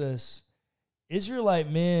Jesus,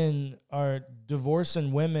 Israelite men are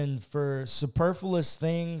divorcing women for superfluous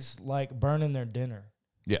things like burning their dinner.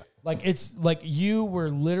 Yeah. Like it's like you were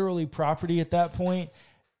literally property at that point,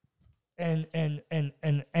 and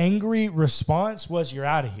an angry response was you're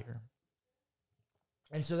out of here.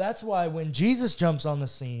 And so that's why when Jesus jumps on the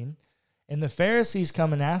scene and the Pharisees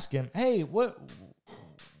come and ask him, hey, what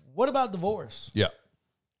about divorce? Yeah.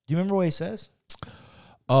 Do you remember what he says?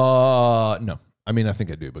 No. I mean, I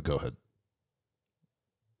think I do, but go ahead.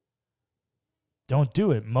 Don't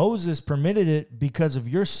do it. Moses permitted it because of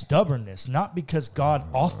your stubbornness, not because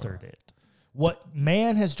God authored it. What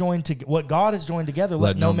God has joined together,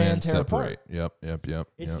 let no man tear apart. Yep.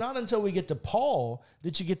 It's not until we get to Paul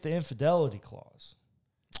that you get the infidelity clause.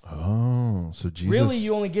 Oh, so Jesus... Really,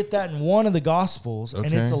 you only get that in one of the Gospels,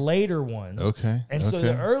 and it's a later one. Okay. And so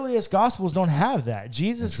the earliest Gospels don't have that.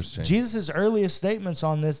 Jesus' earliest statements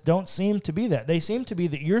on this don't seem to be that. They seem to be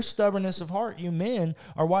that your stubbornness of heart, you men,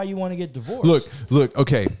 are why you want to get divorced. Look,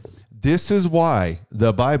 okay. This is why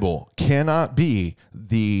the Bible cannot be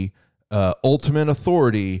the ultimate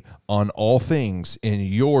authority on all things in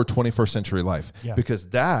your 21st century life. Yeah. Because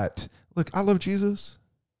I love Jesus.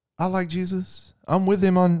 I like Jesus. I'm with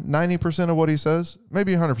him on 90% of what he says,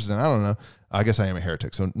 maybe 100%. I don't know. I guess I am a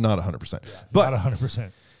heretic, so not 100%. But not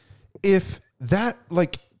 100%. If that,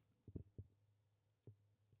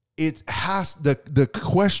 it has, the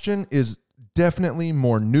question is definitely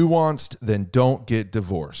more nuanced than don't get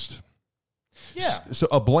divorced. Yeah. So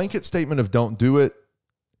a blanket statement of don't do it,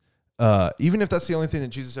 even if that's the only thing that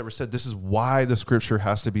Jesus ever said, this is why the scripture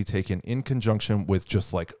has to be taken in conjunction with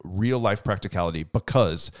just real life practicality.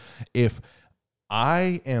 Because if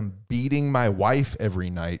I am beating my wife every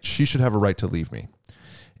night, she should have a right to leave me.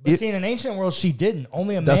 But see, in an ancient world, she didn't.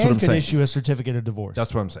 Only a man could issue a certificate of divorce.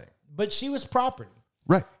 That's what I'm saying. But she was property.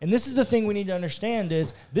 Right. And this is the thing we need to understand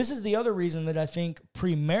is this is the other reason that I think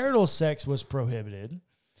premarital sex was prohibited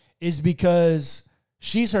is because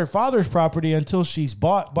she's her father's property until she's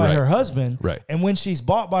bought by her husband. Right. And when she's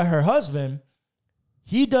bought by her husband,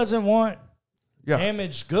 he doesn't want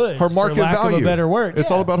damaged goods. Her market for lack value. Of a better word. It's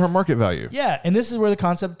all about her market value. Yeah. And this is where the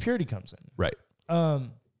concept of purity comes in. Right.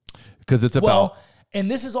 Because it's about and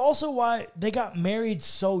this is also why they got married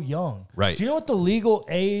so young. Right. Do you know what the legal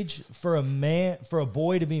age for a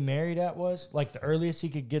boy to be married at was? Like the earliest he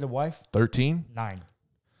could get a wife? 13. 9.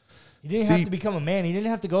 He didn't have to become a man. He didn't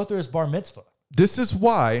have to go through his bar mitzvah. This is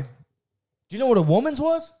why. Do you know what a woman's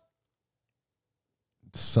was?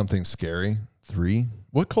 Something scary. 3.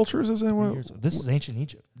 What culture is this in? This is ancient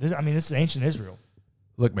Egypt. This is ancient Israel.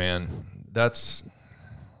 Look, man,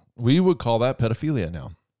 we would call that pedophilia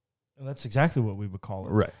now. And that's exactly what we would call it.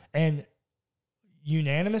 Right. And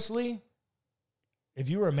unanimously, if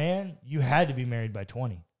you were a man, you had to be married by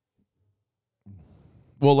 20.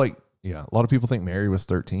 Well, a lot of people think Mary was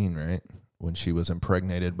 13, right? When she was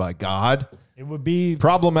impregnated by God. It would be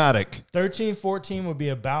problematic. 13, 14 would be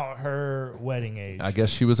about her wedding age. I guess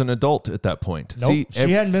she was an adult at that point. Nope,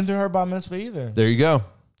 she hadn't been through her bar mitzvah either. There you go.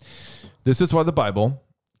 This is why the Bible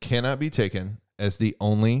cannot be taken as the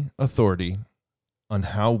only authority on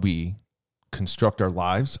how we construct our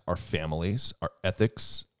lives, our families, our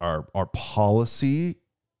ethics, our policy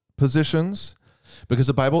positions, because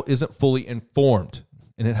the Bible isn't fully informed.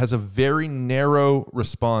 And it has a very narrow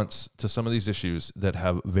response to some of these issues that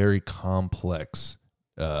have very complex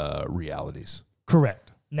realities.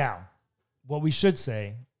 Correct. Now, what we should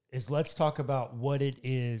say is let's talk about what it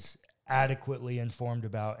is adequately informed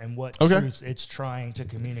about and what truths it's trying to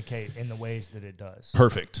communicate in the ways that it does.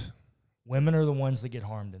 Perfect. Women are the ones that get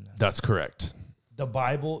harmed in this. That's correct. The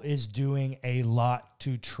Bible is doing a lot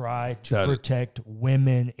to try to protect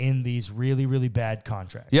women in these really, really bad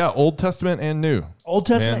contracts. Yeah, Old Testament and New. Old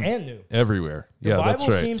Testament and New. Everywhere. The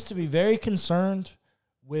Bible seems to be very concerned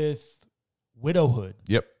with widowhood.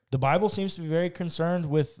 Yep. The Bible seems to be very concerned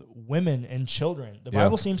with women and children. The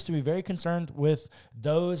Bible seems to be very concerned with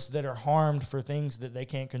those that are harmed for things that they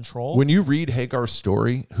can't control. When you read Hagar's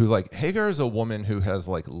story, Hagar is a woman who has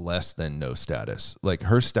less than no status.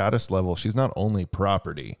 Her status level, she's not only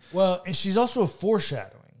property. Well, and she's also a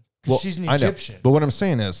foreshadowing. She's an Egyptian. But what I'm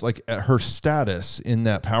saying is her status in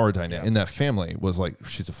that power dynamic, in that family was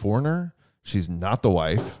she's a foreigner. She's not the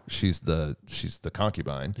wife. She's the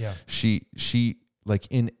concubine. Yeah. She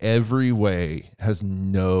in every way has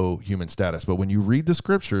no human status. But when you read the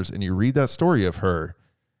scriptures and you read that story of her,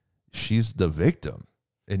 she's the victim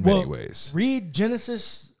in many ways. Read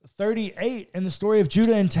Genesis 38 and the story of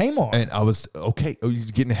Judah and Tamar. And I was, okay, you're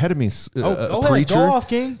getting ahead of me, go preacher. Ahead, go off,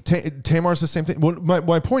 King. Tamar's the same thing. Well,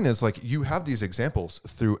 my point is you have these examples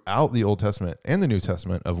throughout the Old Testament and the New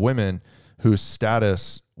Testament of women whose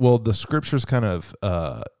status, the scriptures kind of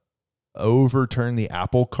overturn the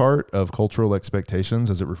apple cart of cultural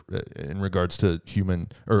expectations in regards to human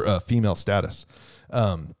or female status.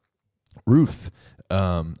 Ruth.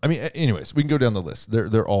 Anyways, we can go down the list.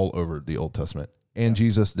 They're all over the Old Testament, and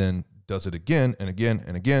Jesus then does it again and again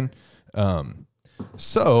and again.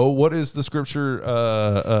 So what is the scripture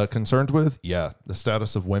concerned with? Yeah, the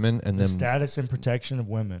status of women and the status and protection of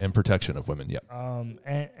women and protection of women. Yeah.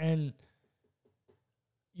 And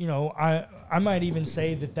I might even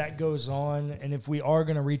say that goes on. And if we are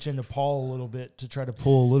going to reach into Paul a little bit to try to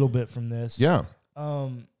pull a little bit from this. Yeah.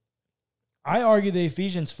 I argue the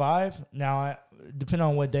Ephesians 5. Now, depending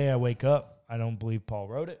on what day I wake up, I don't believe Paul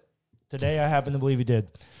wrote it. Today, I happen to believe he did.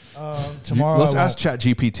 Tomorrow, let's ask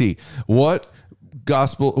ChatGPT. What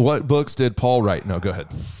books did Paul write? No, go ahead.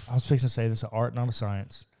 I was fixing to say this is an art, not a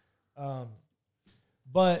science.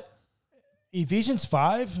 But Ephesians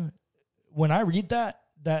 5, when I read that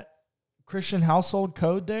Christian household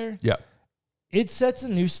code there, yeah, it sets a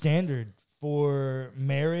new standard for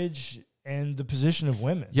marriage and the position of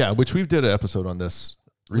women. Yeah, which we did an episode on this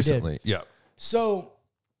recently. Yeah. So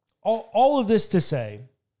all of this to say,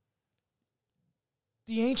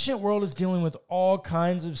 the ancient world is dealing with all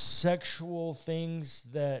kinds of sexual things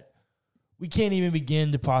that we can't even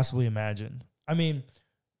begin to possibly imagine. I mean,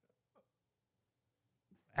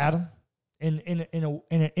 Adam, in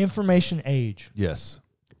an information age. Yes.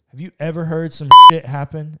 Have you ever heard some shit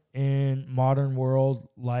happen in modern world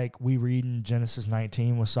like we read in Genesis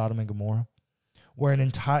 19 with Sodom and Gomorrah, where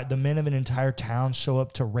the men of an entire town show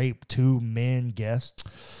up to rape 2 men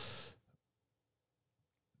guests?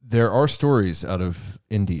 There are stories out of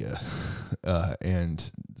India and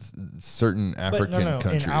certain African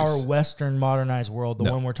countries. In our Western modernized world,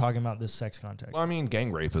 the one we're talking about, this sex context. Well, I mean,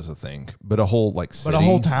 gang rape is a thing, but a whole city. But a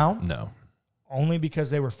whole town? No. Only because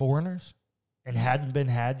they were foreigners and hadn't been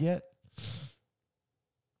had yet?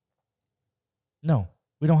 No,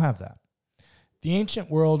 we don't have that. The ancient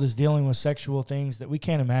world is dealing with sexual things that we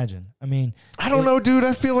can't imagine. I mean, I don't know, dude.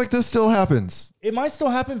 I feel like this still happens. It might still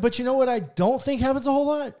happen, but you know what I don't think happens a whole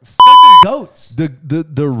lot? Fucking goats.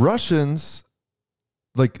 The Russians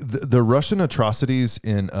like the Russian atrocities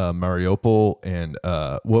in Mariupol and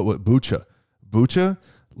what Bucha,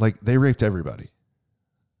 like they raped everybody,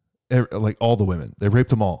 like all the women. They raped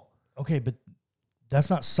them all. Okay, but that's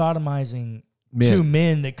not sodomizing Men. 2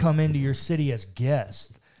 men that come into your city as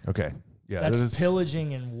guests. Okay, yeah, That's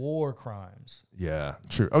pillaging and war crimes. Yeah,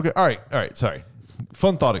 true. Okay, all right. Sorry,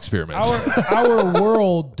 fun thought experiment. Our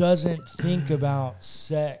world doesn't think about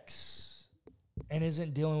sex and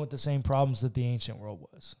isn't dealing with the same problems that the ancient world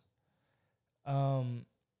was.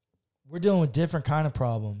 We're dealing with different kind of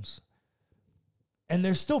problems. And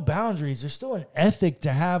there's still boundaries. There's still an ethic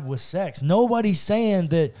to have with sex. Nobody's saying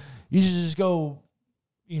that you should just go,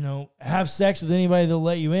 have sex with anybody that'll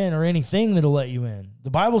let you in or anything that'll let you in. The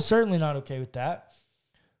Bible's certainly not okay with that.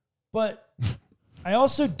 But I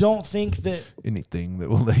also don't think that anything that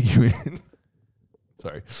will let you in.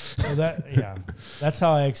 Sorry. Well, that's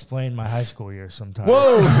how I explain my high school years sometimes.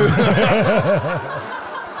 Whoa.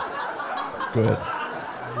 Go ahead.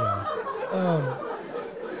 Yeah.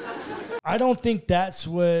 I don't think that's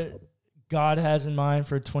what God has in mind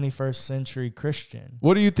for a 21st century Christian.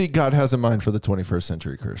 What do you think God has in mind for the 21st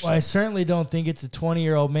century Christian? Well, I certainly don't think it's a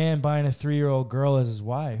 20-year-old man buying a 3-year-old girl as his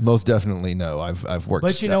wife. Most definitely no. I've worked.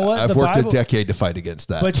 But you know what? I've worked a decade to fight against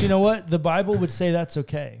that. But you know what? The Bible would say that's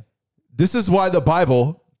okay. This is why the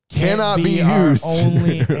Bible cannot be our used.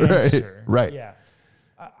 only answer. Right. Yeah.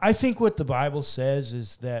 I think what the Bible says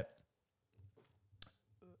is that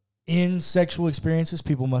in sexual experiences,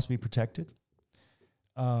 people must be protected.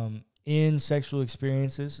 In sexual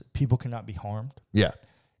experiences, people cannot be harmed. Yeah.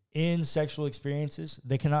 In sexual experiences,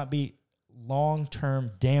 they cannot be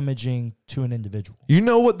long-term damaging to an individual. You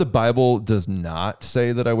know what the Bible does not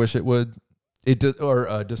say that I wish it would? It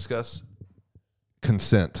discuss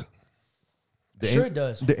consent. It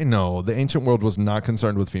does. The ancient world was not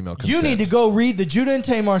concerned with female consent. You need to go read the Judah and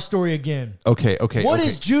Tamar story again. Okay. What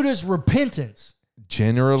is Judah's repentance?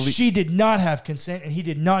 Generally, she did not have consent, and he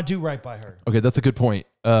did not do right by her. Okay, that's a good point.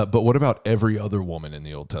 But what about every other woman in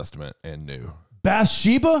the Old Testament and New?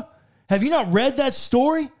 Bathsheba? Have you not read that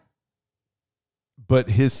story? But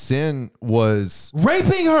his sin was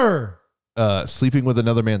raping her. Sleeping with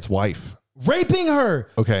another man's wife. Raping her.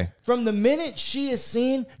 Okay. From the minute she is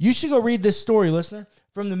seen, you should go read this story, listener.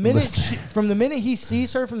 From the minute he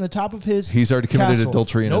sees her from the top of his he's already committed castle,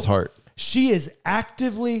 adultery in his heart. She is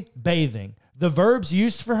actively bathing. The verbs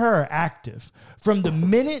used for her are active. From the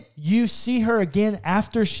minute you see her again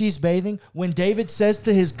after she's bathing, when David says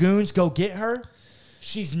to his goons, go get her,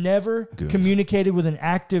 she's never communicated with an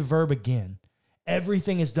active verb again.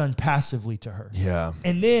 Everything is done passively to her. Yeah.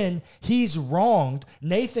 And then he's wronged.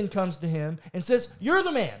 Nathan comes to him and says, you're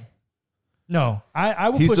the man. No, I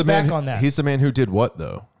will push back on that. He's the man who did what,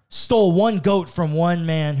 though? Stole 1 goat from one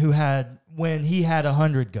man when he had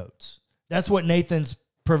 100 goats. That's what Nathan's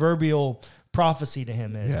proverbial prophecy to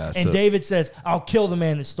him is. Yeah, and David says, I'll kill the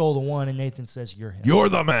man that stole the one. And Nathan says, you're him. You're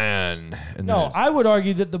the man. And no, I would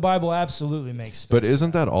argue that the Bible absolutely makes space. But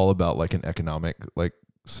isn't that all about like an economic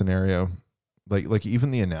scenario? Like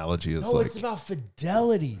even the analogy is it's about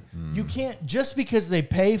fidelity. You can't, just because they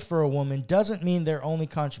pay for a woman doesn't mean their only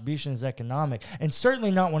contribution is economic. And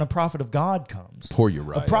certainly not when a prophet of God comes. Poor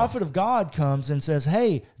Uriah. A prophet of God comes and says,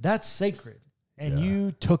 hey, that's sacred. And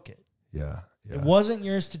you took it. Yeah. It wasn't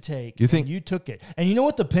yours to take. You think you took it. And you know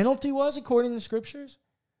what the penalty was according to the scriptures?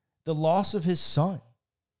 The loss of his son.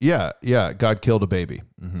 Yeah. God killed a baby.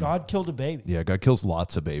 Mm-hmm. God killed a baby. Yeah, God kills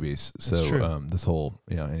lots of babies. So this whole,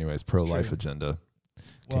 anyways, pro-life agenda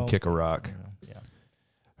can kick a rock. Yeah.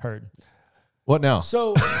 Heard. What now?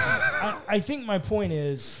 So I think my point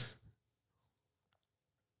is,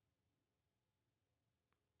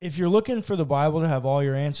 if you're looking for the Bible to have all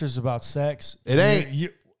your answers about sex, it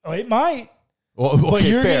ain't. It might. Well, okay, but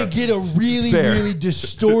you're going to get a really, really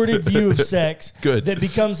distorted view of sex that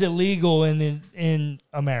becomes illegal in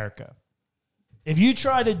America. If you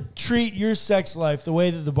try to treat your sex life the way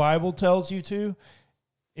that the Bible tells you to,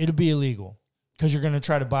 it'll be illegal because you're going to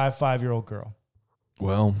try to buy a 5-year-old girl.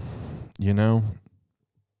 Well,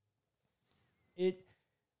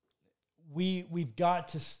 we've got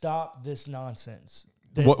to stop this nonsense.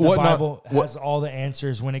 The Bible has all the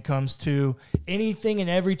answers when it comes to anything and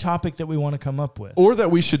every topic that we want to come up with. Or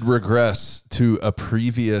that we should regress to a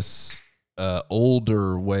previous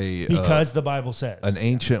older way. Because the Bible says. An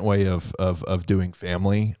ancient way of doing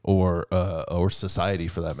family or society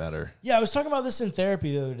for that matter. Yeah, I was talking about this in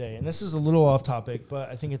therapy the other day, and this is a little off topic, but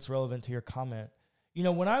I think it's relevant to your comment.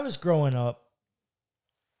 When I was growing up,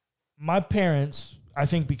 my parents, I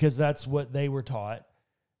think because that's what they were taught,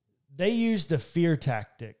 they used a fear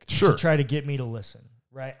tactic to try to get me to listen,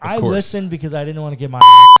 right? I listened because I didn't want to get my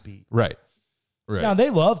ass beat. Right. Right. Now, they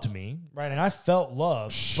loved me, right? And I felt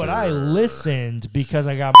loved, but I Sure. listened because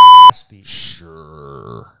I got my ass beat.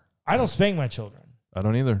 Sure. I don't spank my children. I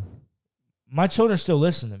don't either. My children still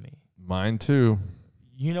listen to me. Mine too.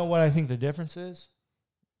 You know what I think the difference is?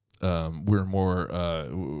 We're more,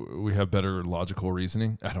 we have better logical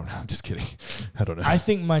reasoning. I don't know. I'm just kidding. I don't know. I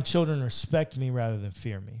think my children respect me rather than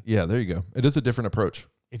fear me. Yeah, there you go. It is a different approach.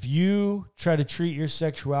 If you try to treat your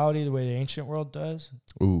sexuality the way the ancient world does,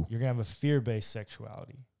 Ooh. you're going to have a fear-based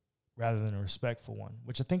sexuality rather than a respectful one,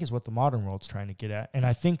 which I think is what the modern world's trying to get at. And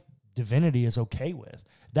I think divinity is okay with.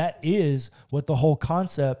 That is what the whole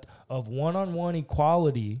concept of one-on-one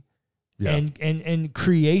equality and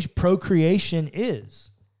procreation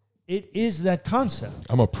is. It is that concept.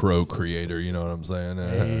 I'm a pro creator. You know what I'm saying?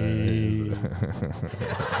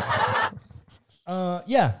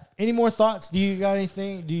 Yeah. Any more thoughts? Do you got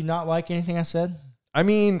anything? Do you not like anything I said? I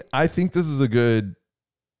mean, I think this is a good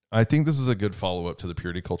follow-up to the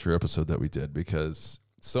purity culture episode that we did, because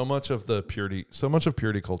so much of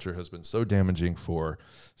purity culture has been so damaging for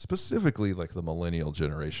specifically like the millennial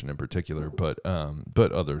generation in particular, but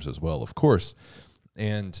others as well, of course.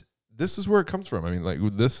 And this is where it comes from. I mean, like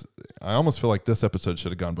with this, I almost feel like this episode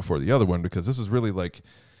should have gone before the other one, because this is really like,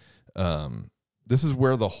 this is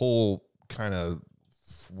where the whole kind of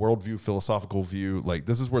worldview, philosophical view, like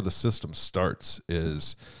this is where the system starts.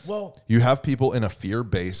 Is, well, you have people in a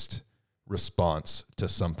fear-based response to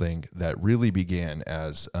something that really began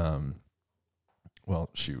as,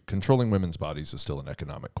 controlling women's bodies is still an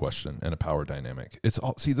economic question and a power dynamic. It's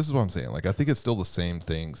all, see, this is what I'm saying. Like, I think it's still the same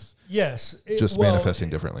things. Yes. Just manifesting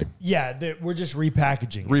differently. Yeah. We're just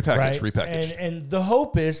repackaging. Repackage. And the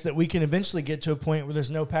hope is that we can eventually get to a point where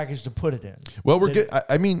there's no package to put it in. Well,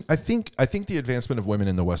 I think the advancement of women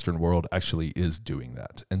in the Western world actually is doing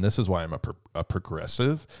that. And this is why I'm a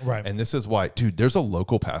progressive. Right. And this is why, dude, there's a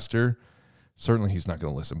local pastor. Certainly he's not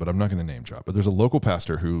going to listen, but I'm not going to name drop. But there's a local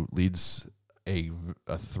pastor who leads a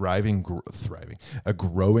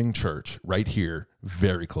growing church right here,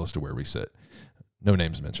 very close to where we sit. No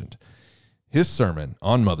names mentioned. His sermon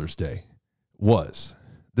on Mother's Day was,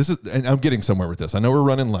 and I'm getting somewhere with this. I know we're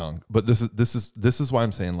running long, but this is why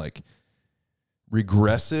I'm saying, like,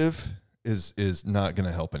 regressive is not going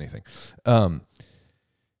to help anything.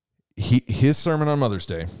 His sermon on Mother's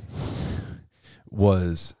Day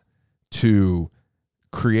was to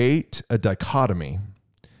create a dichotomy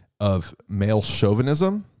of male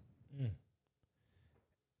chauvinism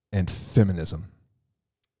and feminism,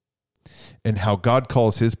 and how God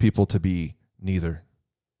calls his people to be neither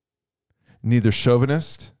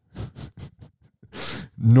chauvinist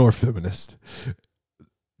nor feminist.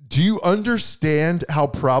 Do you understand how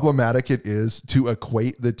problematic it is to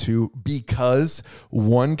equate the two, because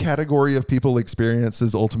one category of people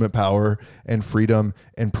experiences ultimate power and freedom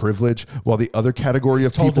and privilege, while the other category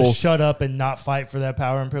of people to shut up and not fight for that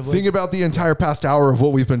power and privilege? Think about the entire past hour of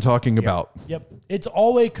what we've been talking about. Yep. It's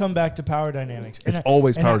always come back to power dynamics.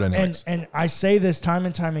 Dynamics. And I say this time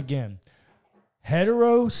and time again.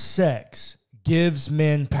 Heterosex gives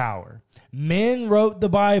men power. Men wrote the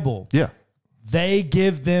Bible. Yeah. They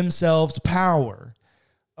give themselves power.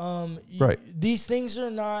 Right. These things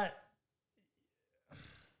are not.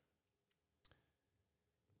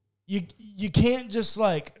 You can't just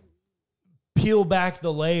like peel back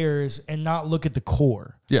the layers and not look at the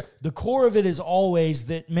core. Yeah. The core of it is always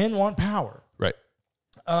that men want power. Right.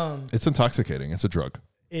 It's intoxicating. It's a drug.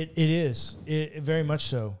 It is. It very much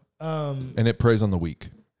so. And it preys on the weak.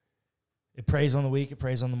 It preys on the weak. It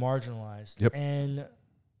preys on the marginalized. Yep. And,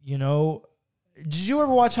 you know, did you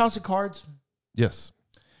ever watch House of Cards? Yes.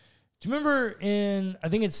 Do you remember I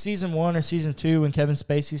think it's season 1 or season 2, when Kevin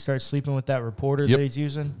Spacey starts sleeping with that reporter that he's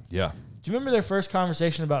using? Yeah. Do you remember their first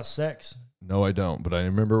conversation about sex? No, I don't. But I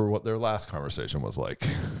remember what their last conversation was like.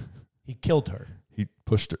 He killed her. He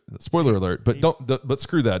pushed her. Spoiler alert. But but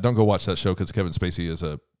screw that. Don't go watch that show, because Kevin Spacey is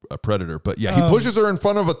a predator. But yeah, he pushes her in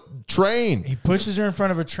front of a train. He pushes her in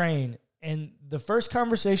front of a train. And the first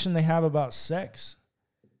conversation they have about sex,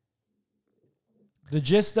 the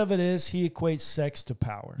gist of it is he equates sex to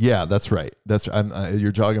power. Yeah, that's right.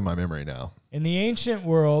 You're jogging my memory now. In the ancient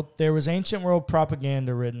world, there was ancient world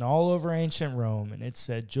propaganda written all over ancient Rome, and it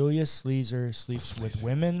said Julius Caesar sleeps with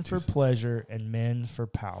women for pleasure and men for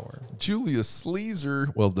power. Julius Caesar.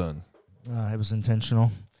 Well done. It was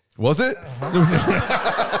intentional. Was it?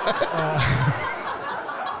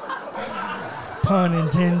 Pun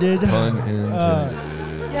intended. Pun intended.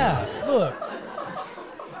 Yeah, look.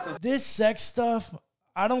 This sex stuff,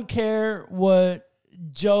 I don't care what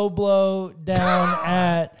Joe Blow down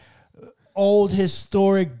at Old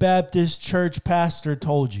Historic Baptist Church pastor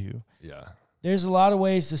told you. Yeah. there's a lot of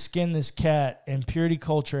ways to skin this cat, and purity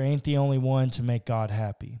culture ain't the only one to make God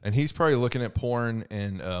happy. And he's probably looking at porn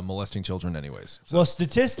and molesting children anyways. So. Well,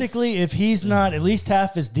 statistically, if he's not, at least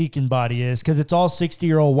half his deacon body is, because it's all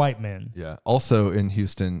 60-year-old white men. Yeah. Also in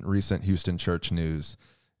Houston, recent Houston church news,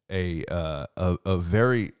 a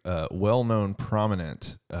very well-known,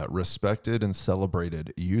 prominent, respected and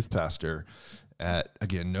celebrated youth pastor at,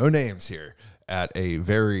 again, no names here, at a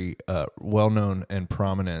very well-known and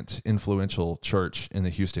prominent, influential church in the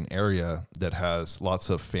Houston area that has lots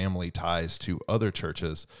of family ties to other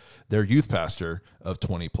churches. Their youth pastor of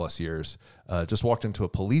 20 plus years just walked into a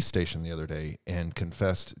police station the other day and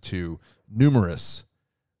confessed to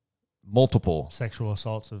multiple Sexual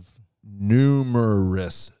assaults of...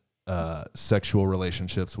 numerous sexual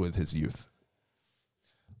relationships with his youth.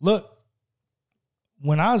 Look,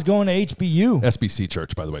 when I was going to HBU... SBC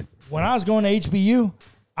church, by the way. When I was going to HBU,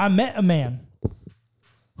 I met a man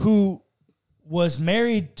who was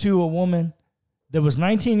married to a woman that was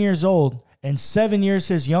 19 years old and 7 years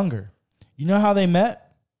his younger. You know how they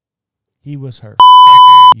met? He was her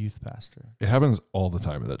youth pastor. It happens all the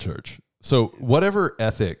time in that church. So whatever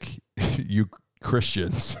ethic you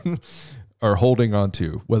Christians are holding on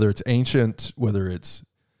to, whether it's ancient, whether it's,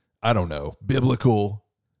 I don't know, biblical.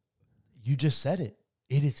 You just said it.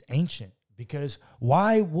 It is ancient. Because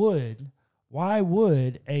why would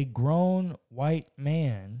a grown white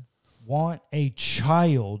man want a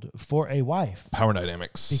child for a wife? Power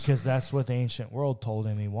dynamics. Because that's what the ancient world told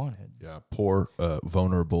him he wanted. Yeah, poor,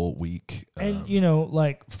 vulnerable, weak. And, you know,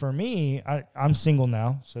 like for me, I'm single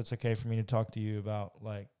now, so it's okay for me to talk to you about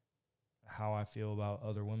like how I feel about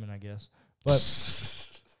other women, I guess. But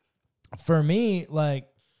for me, like,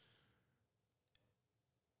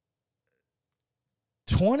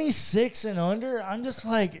 26 and under, I'm just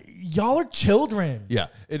like, y'all are children. Yeah,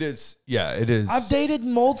 it is. Yeah, it is. I've dated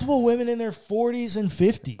multiple women in their 40s and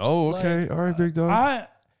 50s. Oh, okay. Like, all right, big dog.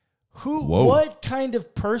 What kind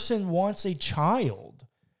of person wants a child?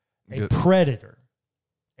 A predator.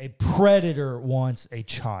 A predator wants a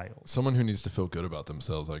child. Someone who needs to feel good about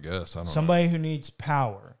themselves, I guess. Somebody who needs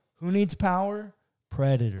power. Who needs power?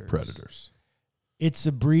 Predators. It's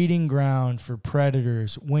a breeding ground for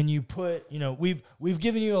predators. When you put, you know, we've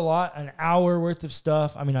given you an hour worth of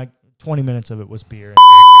stuff. I mean, 20 minutes of it was beer.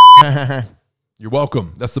 And You're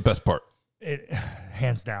welcome. That's the best part.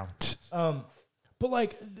 Hands down. But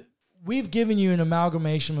like, we've given you an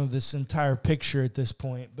amalgamation of this entire picture at this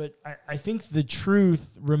point. But I think the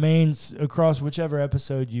truth remains across whichever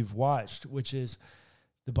episode you've watched, which is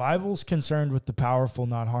the Bible's concerned with the powerful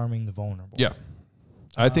not harming the vulnerable. Yeah.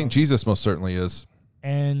 I think Jesus most certainly is.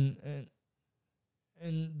 And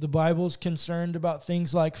the Bible's concerned about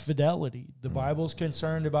things like fidelity. The Bible's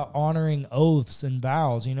concerned about honoring oaths and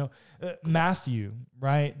vows. You know, Matthew,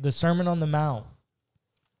 right? The Sermon on the Mount.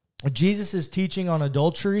 Jesus' teaching on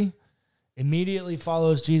adultery immediately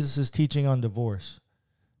follows Jesus' teaching on divorce.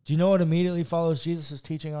 Do you know what immediately follows Jesus'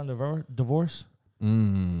 teaching on divorce?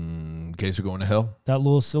 Gays are going to hell. That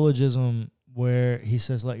little syllogism where he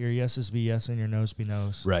says, let your yeses be yes and your noes be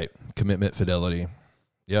noes. Right. Commitment, fidelity.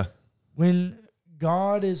 Yeah. When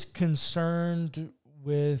God is concerned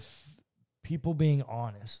with people being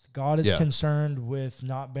honest, God is concerned with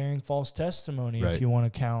not bearing false testimony, if you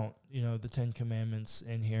want to count, you know, the 10 Commandments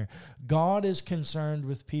in here. God is concerned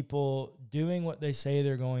with people doing what they say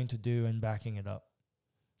they're going to do and backing it up.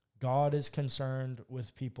 God is concerned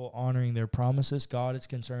with people honoring their promises. God is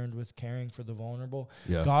concerned with caring for the vulnerable.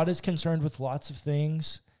 Yeah. God is concerned with lots of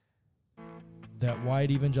things that white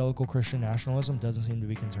evangelical Christian nationalism doesn't seem to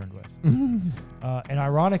be concerned with. And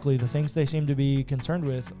ironically, the things they seem to be concerned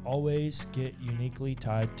with always get uniquely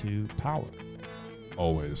tied to power.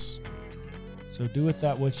 Always. So do with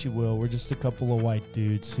that what you will. We're just a couple of white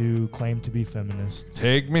dudes who claim to be feminists.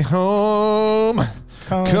 Take me home,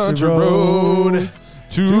 country road,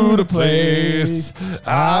 to the place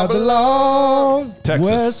I belong. Texas.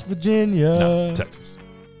 West Virginia. No, Texas.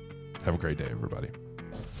 Have a great day, everybody.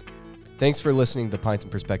 Thanks for listening to the Pints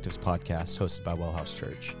and Perspectives podcast hosted by Wellhouse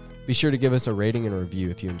Church. Be sure to give us a rating and a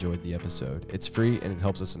review if you enjoyed the episode. It's free and it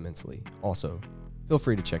helps us immensely. Also, feel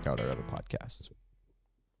free to check out our other podcasts.